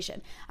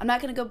conversation. I'm not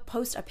going to go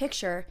post a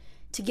picture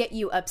to get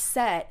you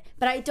upset.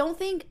 But I don't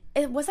think,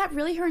 was that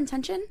really her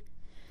intention?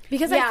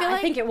 Because I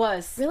think it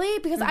was. Really?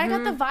 Because I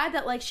got the vibe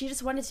that, like, she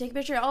just wanted to take a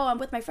picture. Oh, I'm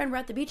with my friend. We're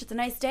at the beach. It's a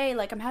nice day.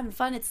 Like, I'm having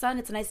fun. It's sun.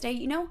 It's a nice day,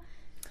 you know?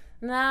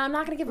 Nah, I'm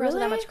not going to give Rosa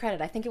that much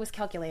credit. I think it was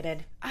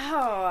calculated.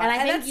 Oh. And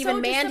I think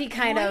even Mandy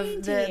kind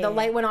of, the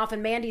light went off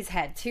in Mandy's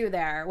head, too,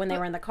 there, when they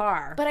were in the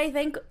car. But I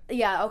think,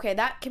 okay,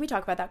 can we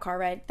talk about that car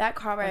ride? That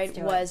car ride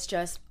was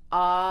just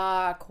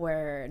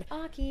awkward.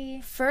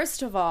 Awky.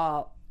 First of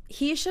all,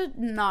 he should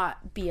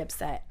not be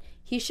upset.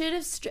 He should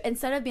have,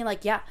 instead of being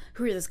like, yeah,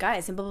 who are those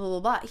guys? And blah, blah, blah,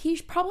 blah. He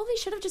probably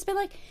should have just been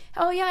like,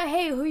 oh, yeah,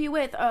 hey, who are you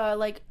with?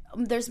 Like,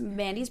 there's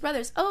Mandy's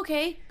brothers. Oh,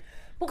 okay.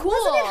 But cool.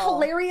 Wasn't it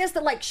hilarious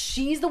that, like,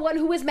 she's the one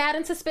who was mad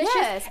and suspicious?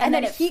 Yes. And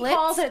then he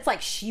calls and it's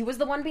like she was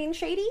the one being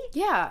shady?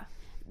 Yeah.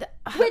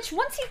 Which,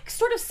 once he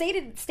sort of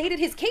stated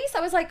his case, I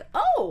was like,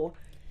 oh,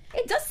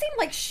 it does seem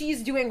like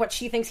she's doing what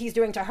she thinks he's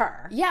doing to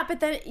her. Yeah,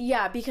 but then,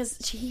 because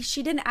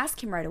she didn't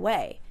ask him right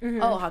away.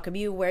 Mm-hmm. Oh, how come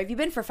where have you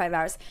been for 5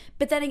 hours?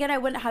 But then again, I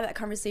wouldn't have that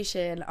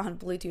conversation on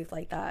Bluetooth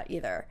like that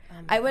either.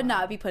 I would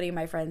not be putting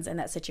my friends in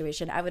that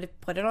situation. I would have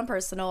put it on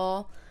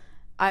personal.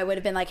 I would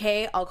have been like,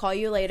 hey, I'll call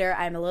you later.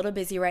 I'm a little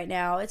busy right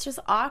now. It's just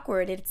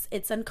awkward.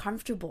 It's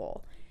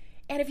uncomfortable.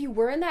 And if you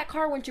were in that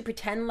car, wouldn't you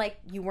pretend like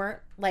you weren't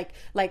like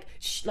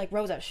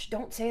Rosa?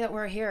 Don't say that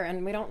we're here,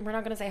 and we're not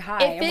going to say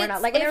hi, and we're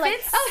not like. And they're like,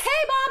 oh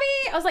hey,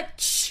 Bobby. I was like,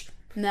 shh.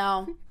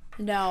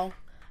 No,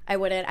 I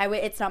wouldn't.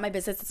 It's not my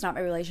business. It's not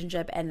my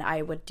relationship, and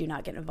I do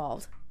not get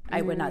involved.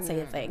 I would not say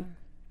a thing.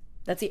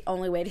 That's the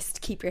only way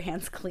to keep your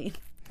hands clean.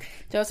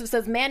 Joseph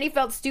says, Mandy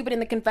felt stupid in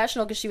the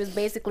confessional because she was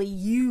basically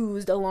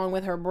used along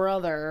with her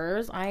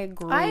brothers. I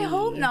agree. I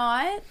hope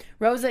not.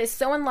 Rosa is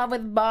so in love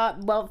with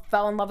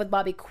fell in love with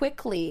Bobby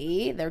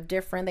quickly. They're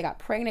different. They got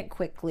pregnant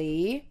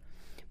quickly.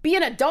 Be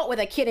an adult with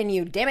a kid in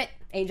you, damn it,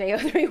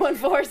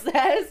 AJ0314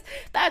 says.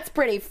 That's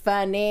pretty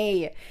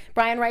funny.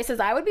 Brian Rice says,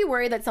 I would be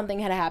worried that something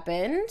had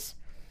happened.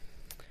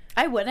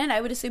 I wouldn't.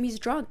 I would assume he's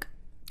drunk.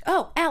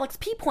 Oh, Alex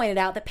P. pointed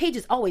out that Paige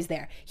is always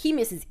there. He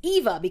misses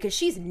Eva because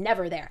she's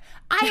never there.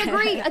 I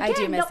agree. Again, I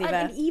do miss Eva.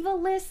 An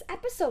Eva-less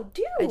episode.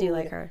 Dude. I do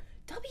like her.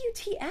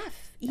 WTF,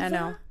 Eva. I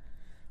know.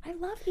 I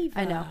love Eva.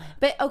 I know.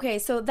 But, okay,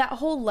 so that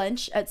whole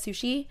lunch at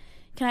Sushi,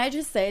 can I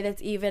just say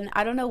that's even,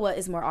 I don't know what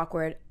is more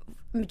awkward.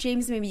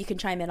 James, maybe you can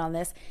chime in on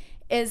this,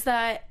 is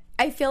that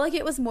I feel like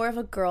it was more of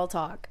a girl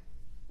talk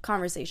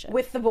conversation.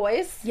 With the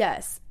boys?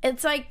 Yes.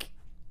 It's like,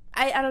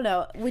 I don't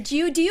know. Do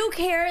you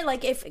care,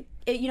 like, if,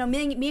 you know,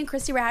 me and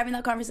Christy were having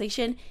that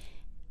conversation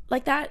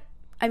like that?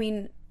 I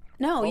mean,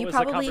 no. What you was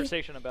probably, the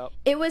conversation about?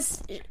 It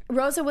was,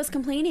 Rosa was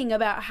complaining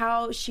about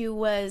how she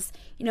was,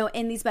 you know,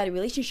 in these bad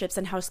relationships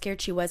and how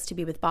scared she was to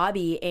be with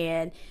Bobby,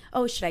 and,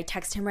 oh, should I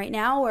text him right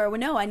now? Or, well,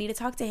 no, I need to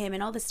talk to him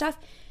and all this stuff.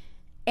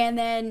 And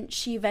then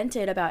she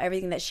vented about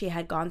everything that she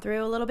had gone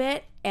through a little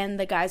bit, and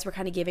the guys were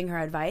kind of giving her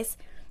advice.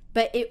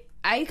 But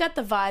I got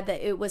the vibe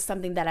that it was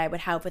something that I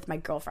would have with my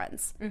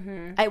girlfriends.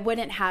 Mm-hmm. I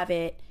wouldn't have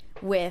it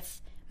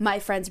with my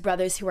friends'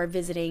 brothers who are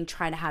visiting,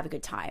 trying to have a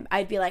good time.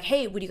 I'd be like,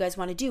 hey, what do you guys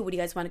want to do? What do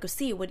you guys want to go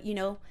see? What, you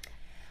know?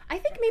 I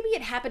think maybe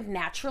it happened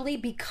naturally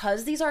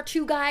because these are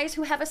two guys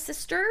who have a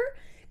sister,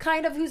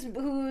 kind of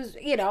who's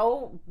you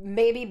know,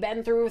 maybe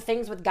been through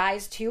things with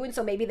guys too, and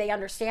so maybe they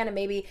understand, and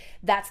maybe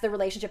that's the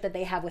relationship that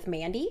they have with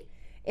Mandy,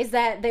 is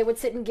that they would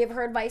sit and give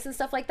her advice and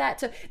stuff like that.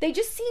 So they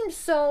just seemed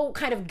so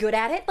kind of good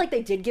at it, like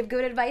they did give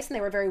good advice, and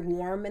they were very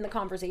warm in the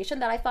conversation,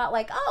 that I thought,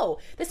 like, oh,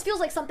 this feels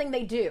like something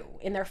they do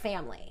in their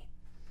family.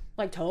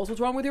 Like, tell us what's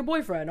wrong with your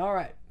boyfriend. All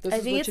right. I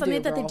think it's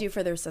something that they do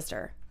for their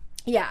sister.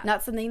 Yeah.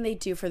 Not something they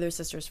do for their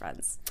sister's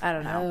friends. I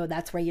don't know. Oh,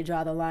 that's where you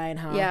draw the line,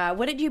 huh? Yeah.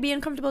 Wouldn't you be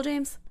uncomfortable,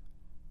 James?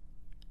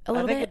 A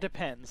little bit? I think it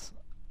depends.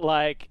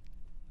 Like,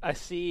 I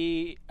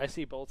see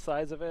both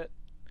sides of it.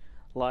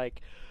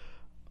 Like,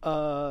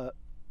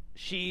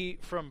 she,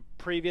 from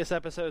previous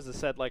episodes, has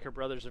said, like, her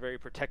brothers are very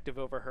protective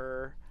over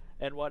her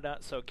and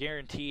whatnot, so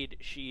guaranteed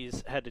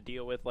she's had to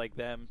deal with, like,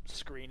 them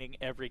screening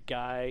every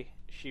guy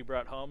she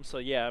brought home. So,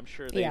 yeah, I'm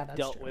sure they've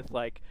dealt with,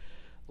 like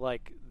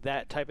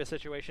that type of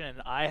situation.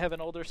 And I have an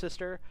older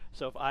sister,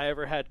 so if I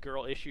ever had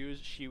girl issues,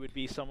 she would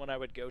be someone I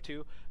would go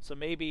to. So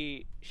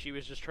maybe she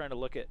was just trying to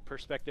look at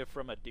perspective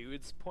from a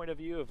dude's point of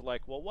view of,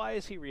 like, well, why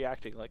is he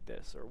reacting like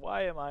this? Or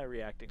why am I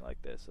reacting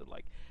like this? And,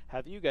 like,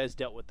 have you guys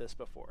dealt with this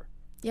before?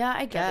 Yeah,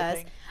 I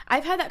guess.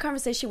 I've had that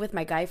conversation with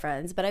my guy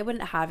friends, but I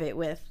wouldn't have it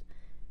with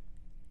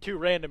two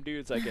random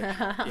dudes, I guess.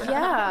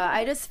 Yeah,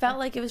 I just felt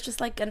like it was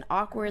just like an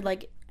awkward,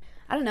 like,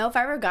 I don't know, if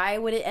I were a guy,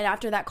 and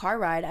after that car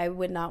ride, I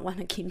would not want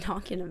to keep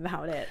talking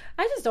about it.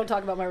 I just don't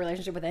talk about my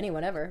relationship with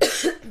anyone ever.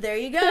 There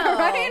you go.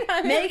 Right?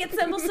 Make it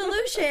simple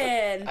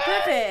solution.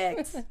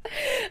 Perfect.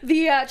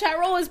 The chat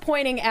roll is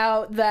pointing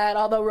out that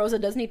although Rosa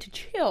does need to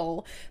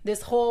chill,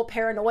 this whole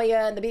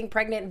paranoia and the being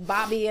pregnant and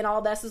Bobby and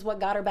all this is what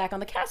got her back on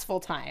the cast full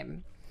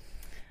time.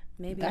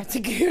 Maybe. That's a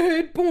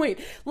good point.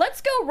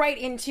 Let's go right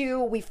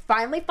into, we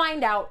finally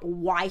find out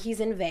why he's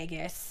in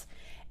Vegas.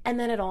 And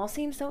then it all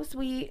seems so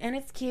sweet and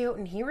it's cute.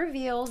 And he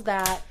reveals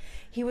that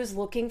he was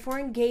looking for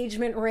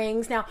engagement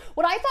rings. Now,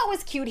 what I thought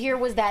was cute here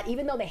was that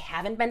even though they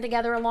haven't been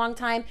together a long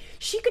time,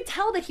 she could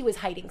tell that he was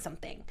hiding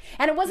something.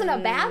 And it wasn't a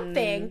bad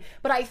thing,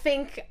 but I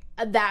think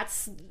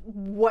that's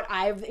what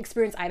I've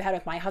experienced. I've had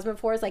with my husband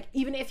before is like,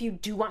 even if you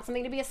do want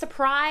something to be a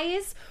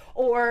surprise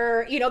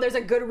or, you know, there's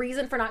a good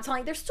reason for not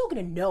telling, they're still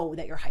going to know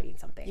that you're hiding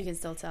something. You can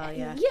still tell,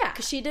 yeah. Yeah.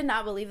 Because she did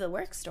not believe the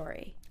work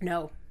story.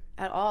 No.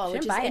 At all,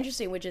 which is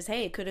interesting, which is,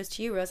 hey, kudos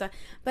to you, Rosa.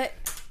 But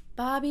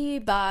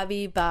Bobby.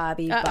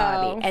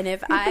 And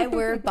if I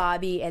were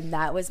Bobby and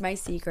that was my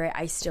secret,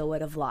 I still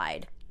would have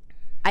lied.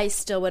 I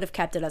still would have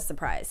kept it a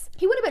surprise.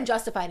 He would have been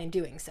justified in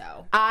doing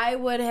so. I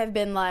would have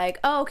been like,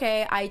 oh,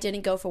 okay, I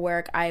didn't go for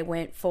work. I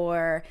went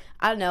for,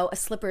 I don't know, a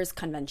slippers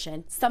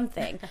convention,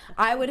 something.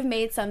 I would have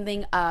made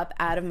something up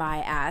out of my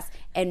ass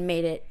and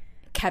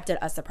kept it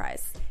a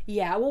surprise.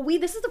 Yeah, well,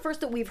 this is the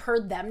first that we've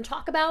heard them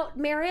talk about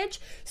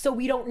marriage, so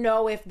we don't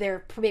know if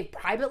they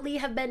privately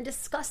have been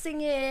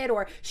discussing it,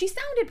 or she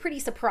sounded pretty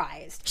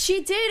surprised.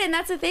 She did, and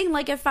that's the thing.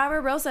 Like, if I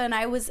were Rosa and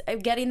I was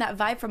getting that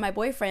vibe from my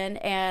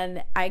boyfriend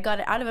and I got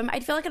it out of him,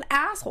 I'd feel like an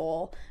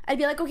asshole. I'd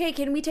be like, okay,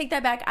 can we take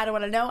that back? I don't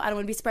want to know. I don't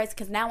want to be surprised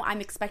because now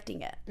I'm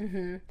expecting it.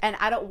 Mm-hmm. And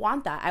I don't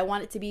want that. I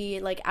want it to be,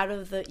 like, out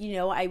of the, you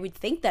know, I would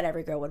think that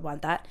every girl would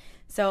want that.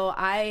 So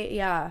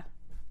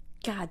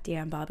God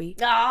damn, Bobby.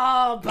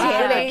 Oh,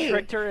 Bobby. He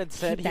tricked her and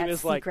said he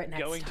was like going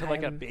time. to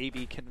like a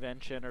baby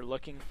convention or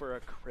looking for a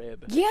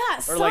crib.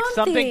 Yeah, or like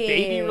something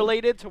baby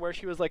related, to where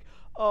she was like,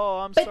 oh,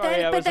 I'm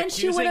sorry, I was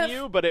accusing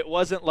you, but it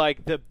wasn't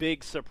like the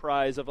big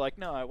surprise of like,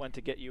 no, I went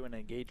to get you an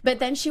engagement. But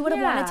then she would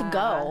have wanted to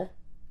go.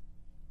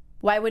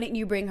 Why wouldn't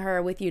you bring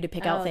her with you to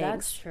pick out things?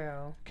 That's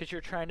true. Because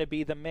you're trying to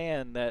be the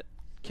man that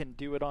can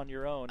do it on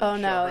your own. Oh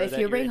no, if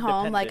you bring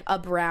home like a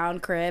brown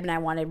crib and I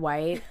wanted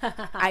white,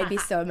 I'd be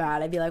so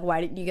mad. I'd be like,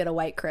 why didn't you get a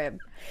white crib?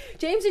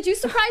 James, did you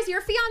surprise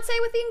your fiance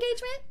with the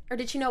engagement? Or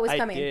did she know it was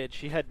coming? I did.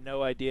 She had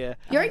no idea.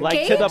 You're engaged?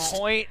 Like, to the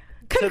point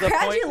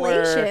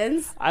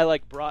Congratulations. Where I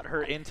like brought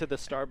her into the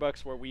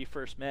Starbucks where we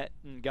first met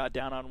and got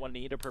down on one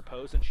knee to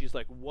propose, and she's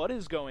like, what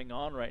is going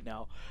on right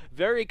now?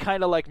 Very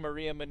kind of like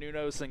Maria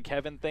Menounos and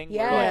Kevin thing.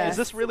 Yes. Where, like, is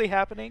this really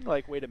happening?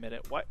 Like, wait a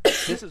minute, what?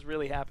 This is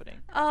really happening.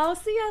 Oh,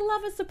 see, I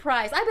love a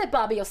surprise. I bet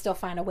Bobby will still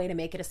find a way to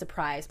make it a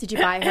surprise. Did you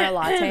buy her a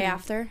latte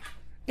after?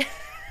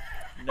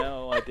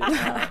 No, I did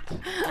not.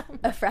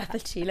 A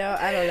frappuccino?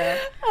 I don't know.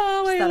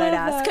 Oh, Just thought I'd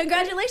ask.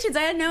 Congratulations,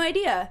 I had no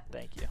idea.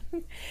 Thank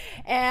you.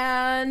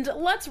 And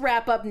let's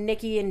wrap up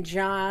Nikki and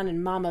John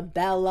and Mama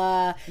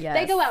Bella. Yes.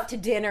 They go out to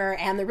dinner,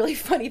 and the really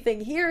funny thing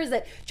here is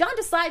that John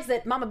decides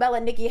that Mama Bella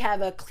and Nikki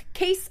have a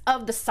case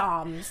of the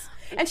Psalms.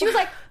 And she was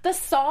like, the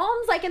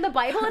Psalms, like in the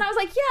Bible? And I was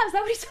like, yeah, is that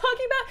what he's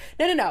talking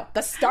about? No.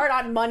 The start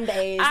on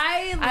Mondays.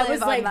 I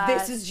was like, that.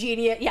 This is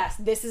genius. Yes,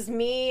 this is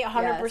me,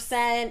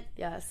 100%.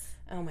 Yes.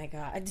 Oh my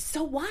God.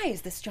 So why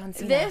is this John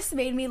Cena? This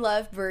made me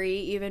love Brie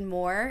even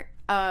more.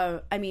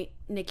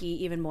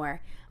 Nikki even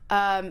more.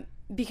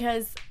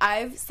 Because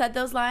I've said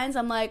those lines.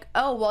 I'm like,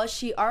 oh, well,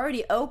 she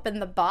already opened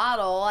the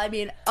bottle. I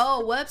mean,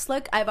 oh, whoops,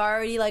 look, I've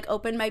already like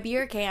opened my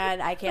beer can.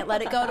 I can't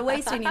let it go to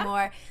waste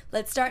anymore.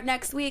 Let's start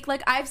next week.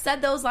 Like, I've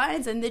said those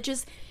lines, and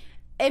it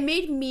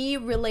made me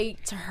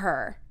relate to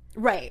her.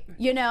 Right.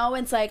 You know,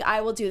 it's like,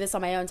 I will do this on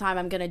my own time.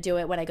 I'm going to do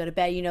it when I go to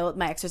bed. You know,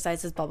 my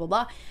exercises, blah, blah,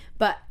 blah.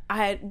 But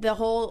the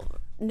whole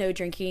no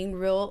drinking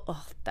rule,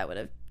 that would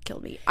have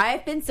killed me.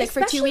 I've been sick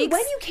for 2 weeks.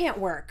 When you can't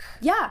work.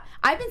 Yeah.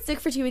 I've been sick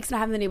for 2 weeks and I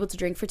haven't been able to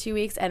drink for 2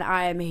 weeks, and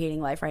I'm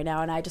hating life right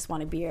now, and I just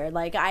want a beer.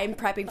 Like, I'm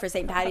prepping for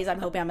St. Patty's. I'm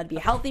hoping I'm going to be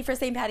healthy for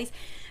St. Patty's.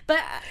 But,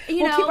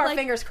 you know, keep our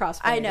fingers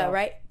crossed for I you, know, though.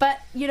 right? But,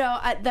 you know,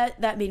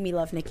 that made me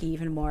love Nikki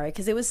even more,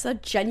 because it was so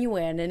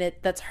genuine, and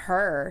that's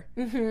her.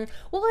 Mm-hmm.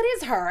 Well, it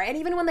is her. And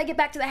even when they get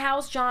back to the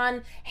house,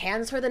 John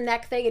hands her the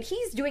neck thing, and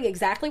he's doing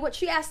exactly what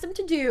she asked him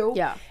to do.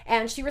 Yeah.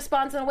 And she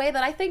responds in a way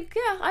that I think,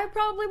 yeah, I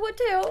probably would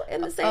too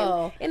in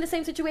the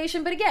same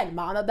situation. But again,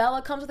 Mama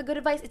Bella comes with the good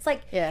advice. It's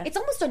like, it's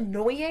almost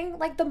annoying,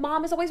 like the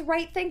mom is always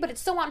right thing, but it's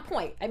so on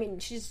point. I mean,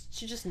 she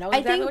just knows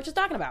exactly what she's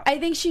talking about. I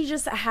think she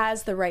just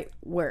has the right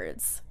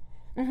words.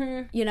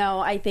 Mm-hmm. You know,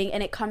 I think,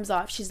 and it comes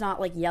off, she's not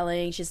like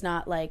yelling, she's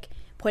not like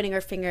pointing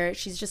her finger,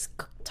 she's just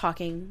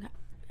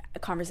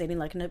conversating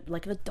like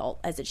an adult,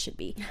 as it should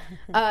be.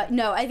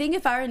 No, I think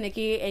if I were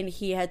Nikki and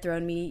he had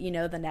thrown me, you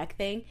know, the neck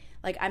thing,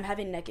 like, I'm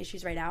having neck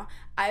issues right now,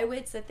 I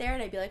would sit there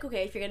and I'd be like,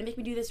 okay, if you're gonna make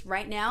me do this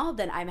right now,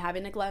 then I'm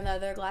having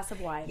another glass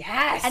of wine.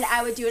 Yes. And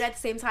I would do it at the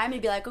same time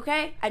and be like,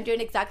 okay, I'm doing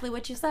exactly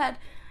what you said,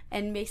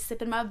 and me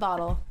sipping my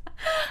bottle.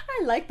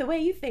 I like the way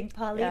you think,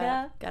 Paulina.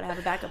 Yeah, gotta have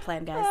a backup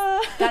plan, guys.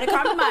 Gotta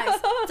compromise.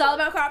 It's all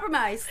about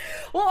compromise.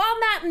 Well, on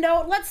that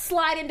note, let's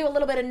slide into a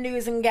little bit of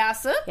news and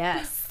gossip.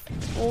 Yes.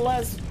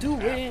 Let's do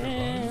it.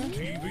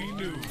 TV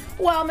News.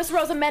 Well, Miss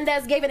Rosa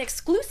Mendez gave an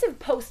exclusive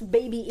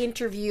post-baby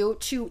interview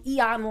to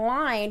E!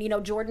 Online. You know,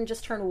 Jordan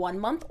just turned 1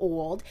 month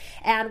old,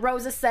 and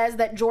Rosa says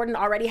that Jordan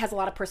already has a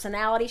lot of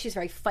personality. She's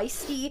very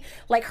feisty,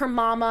 like her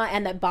mama,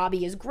 and that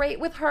Bobby is great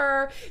with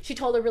her. She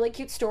told a really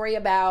cute story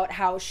about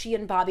how she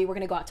and Bobby were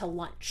going to go out to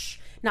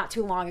lunch not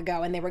too long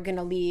ago, and they were going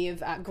to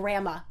leave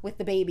grandma with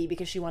the baby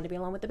because she wanted to be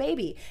alone with the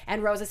baby.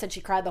 And Rosa said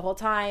she cried the whole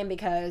time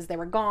because they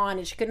were gone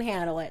and she couldn't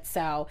handle it.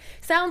 So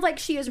sounds like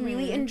she is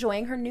really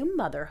enjoying her new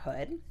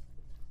motherhood.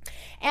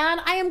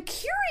 And I am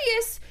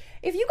curious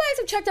If you guys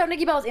have checked out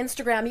Nikki Bella's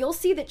Instagram, you'll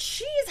see that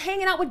she is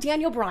hanging out with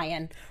Daniel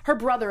Bryan, her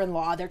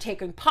brother-in-law. They're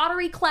taking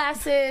pottery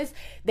classes.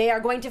 They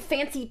are going to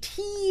fancy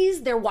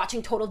teas. They're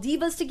watching Total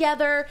Divas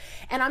together.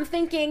 And I'm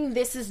thinking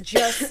this is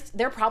just,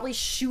 they're probably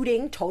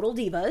shooting Total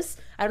Divas.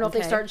 I don't know if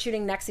they started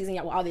shooting next season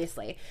yet, well,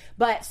 obviously.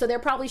 But so they're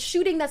probably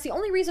shooting. That's the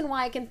only reason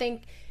why I can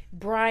think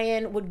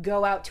Brian would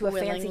go out to a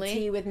fancy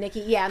tea with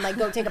Nikki. Yeah, and like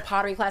go take a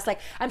pottery class. Like,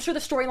 I'm sure the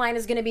storyline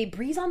is going to be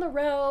Bree's on the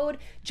road,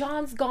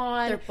 John's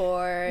gone. They're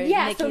bored.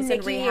 Yeah, Nikki's so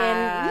Nikki in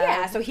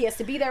rehab. so he has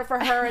to be there for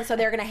her, and so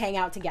they're going to hang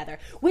out together.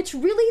 Which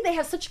really, they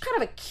have such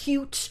kind of a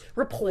cute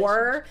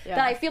rapport that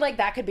I feel like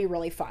that could be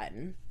really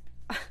fun.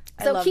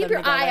 So keep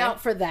your eye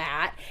out for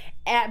that.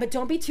 But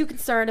don't be too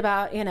concerned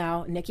about,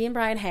 Nikki and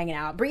Brian hanging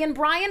out. Brie and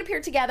Brian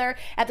appeared together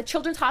at the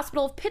Children's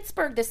Hospital of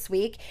Pittsburgh this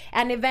week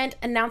at an event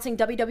announcing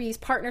WWE's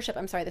partnership,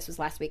 this was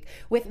last week,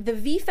 with the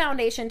V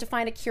Foundation to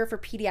find a cure for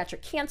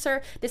pediatric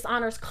cancer. This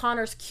honors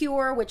Connor's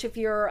Cure, which if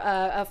you're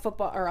a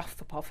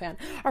football fan,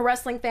 a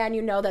wrestling fan,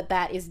 you know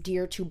that is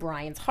dear to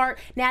Brian's heart.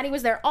 Natty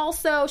was there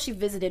also. She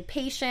visited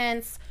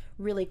patients.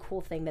 Really cool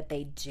thing that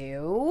they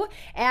do.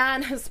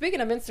 And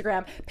speaking of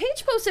Instagram,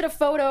 Paige posted a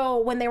photo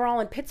when they were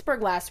all in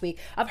Pittsburgh last week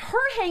of her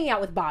hanging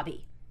out with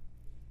Bobby.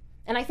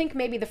 And I think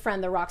maybe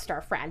the rock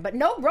star friend. But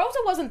no, Rosa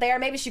wasn't there.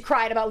 Maybe she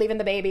cried about leaving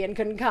the baby and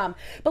couldn't come.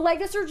 But like,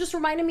 this just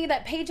reminded me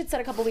that Paige had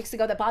said a couple weeks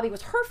ago that Bobby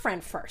was her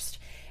friend first.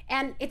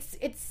 And it's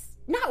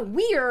not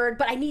weird,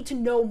 but I need to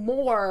know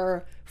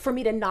more for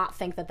me to not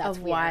think that's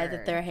weird. Why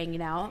that they're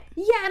hanging out.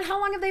 Yeah, and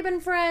how long have they been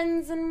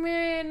friends?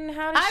 And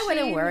how does I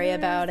wouldn't worry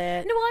about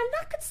it. No, I'm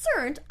not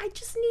concerned. I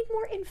just need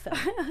more info.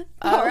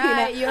 All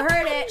right, you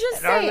heard it.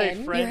 Just and saying. are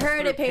they friends You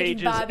heard it, Paige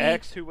Paige's and Bobby.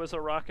 ex, who was a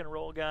rock and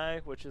roll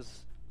guy, which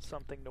is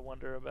something to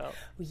wonder about.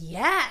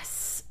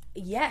 Yes,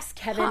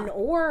 Kevin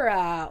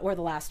or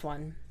the last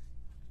one,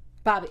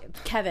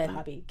 Kevin.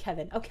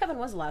 Oh, Kevin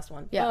was the last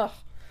one. Yeah. Ugh.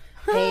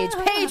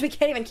 Paige, we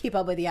can't even keep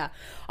up with you.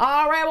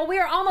 All right, well, we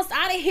are almost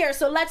out of here,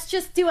 so let's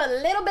just do a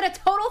little bit of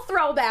total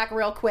throwback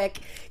real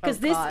quick, because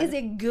this is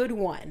a good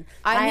one.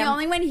 I'm the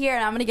only one here,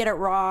 and I'm going to get it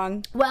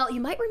wrong. Well,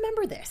 you might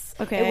remember this.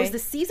 Okay. It was the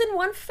season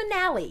 1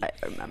 finale. I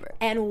remember.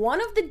 And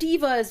one of the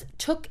divas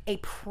took a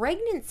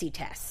pregnancy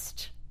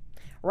test.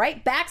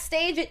 Right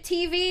backstage at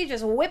TV,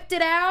 just whipped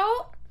it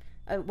out.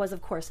 It was,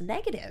 of course,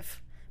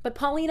 negative. But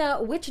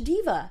Paulina, which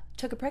diva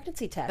took a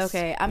pregnancy test?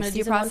 Okay, I'm going to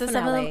do process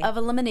of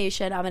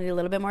elimination. I'm going to need a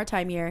little bit more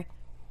time here.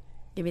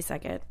 Give me a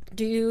second.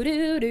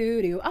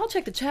 I'll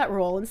check the chat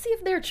roll and see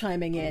if they're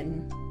chiming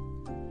in.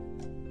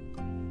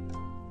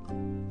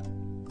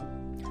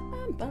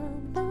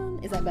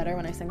 Is that better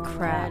when I sing along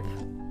Crap.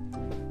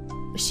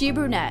 with that? She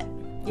brunette.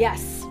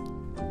 Yes.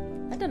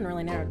 That doesn't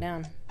really narrow it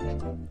down.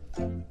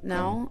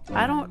 No,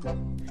 I don't.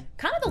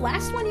 Kind of the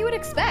last one you would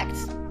expect.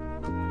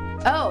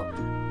 Oh.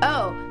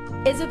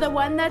 Is it the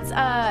one that's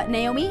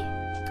Naomi?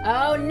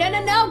 Oh,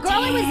 no.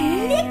 Girl, it was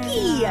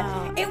Nikki.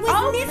 It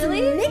was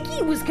really?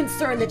 Nikki was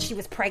concerned that she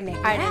was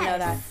pregnant. I didn't know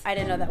that. I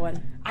didn't know that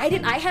one.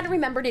 I hadn't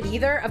remembered it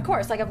either. Of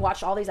course, like I've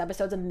watched all these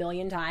episodes a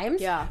million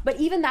times. Yeah. But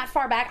even that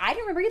far back, I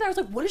didn't remember either. I was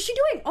like, what is she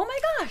doing? Oh my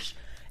gosh.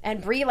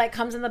 And Brie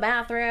comes in the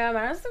bathroom,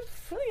 and it's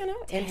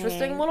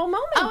interesting little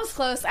moment. I was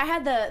close. I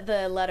had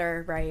the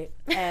letter right,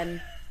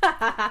 and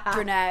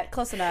brunette,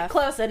 close enough.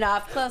 Close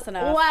enough.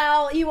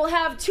 Well, you will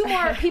have 2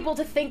 more people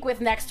to think with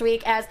next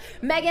week, as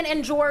Megan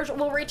and George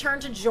will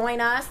return to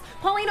join us.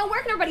 Paulina,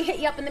 where can everybody hit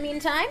you up in the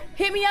meantime?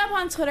 Hit me up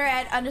on Twitter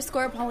at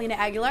 _Paulina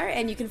Aguilar,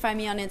 and you can find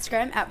me on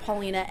Instagram at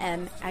Paulina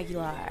M.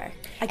 Aguilar.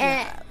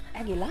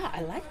 Aguilar,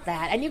 I like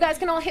that. And you guys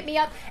can all hit me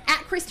up at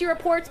Christy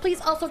Reports.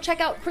 Please also check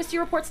out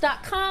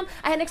ChristyReports.com.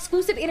 I had an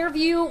exclusive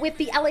interview with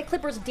the LA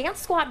Clippers Dance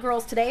Squad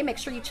girls today. Make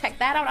sure you check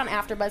that out on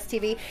AfterBuzz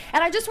TV.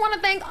 And I just want to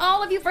thank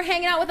all of you for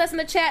hanging out with us in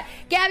the chat.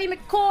 Gabby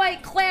McCoy,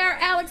 Claire,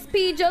 Alex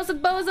P, Joseph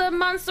Boza,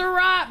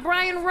 Montserrat,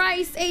 Brian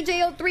Rice,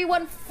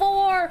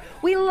 AJO314.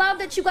 We love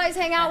that you guys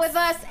hang out with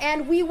us,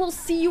 and we will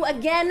see you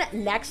again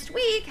next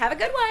week. Have a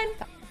good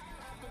one.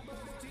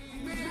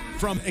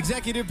 From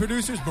executive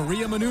producers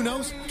Maria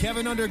Menounos,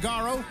 Kevin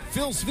Undergaro,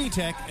 Phil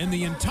Svitek, and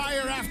the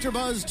entire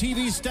AfterBuzz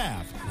TV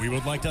staff, we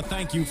would like to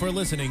thank you for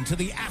listening to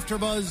the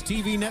AfterBuzz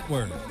TV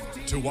network.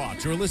 To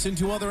watch or listen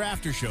to other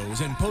after shows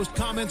and post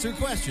comments or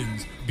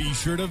questions, be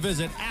sure to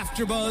visit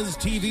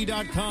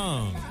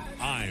AfterBuzzTV.com.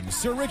 I'm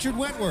Sir Richard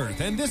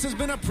Wentworth, and this has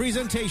been a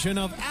presentation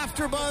of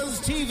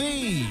AfterBuzz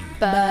TV.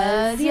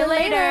 Buzz you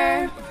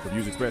later. The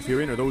views expressed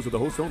herein are those of the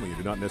hosts only and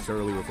do not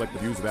necessarily reflect the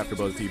views of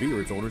AfterBuzz TV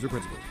or its owners or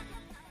principals.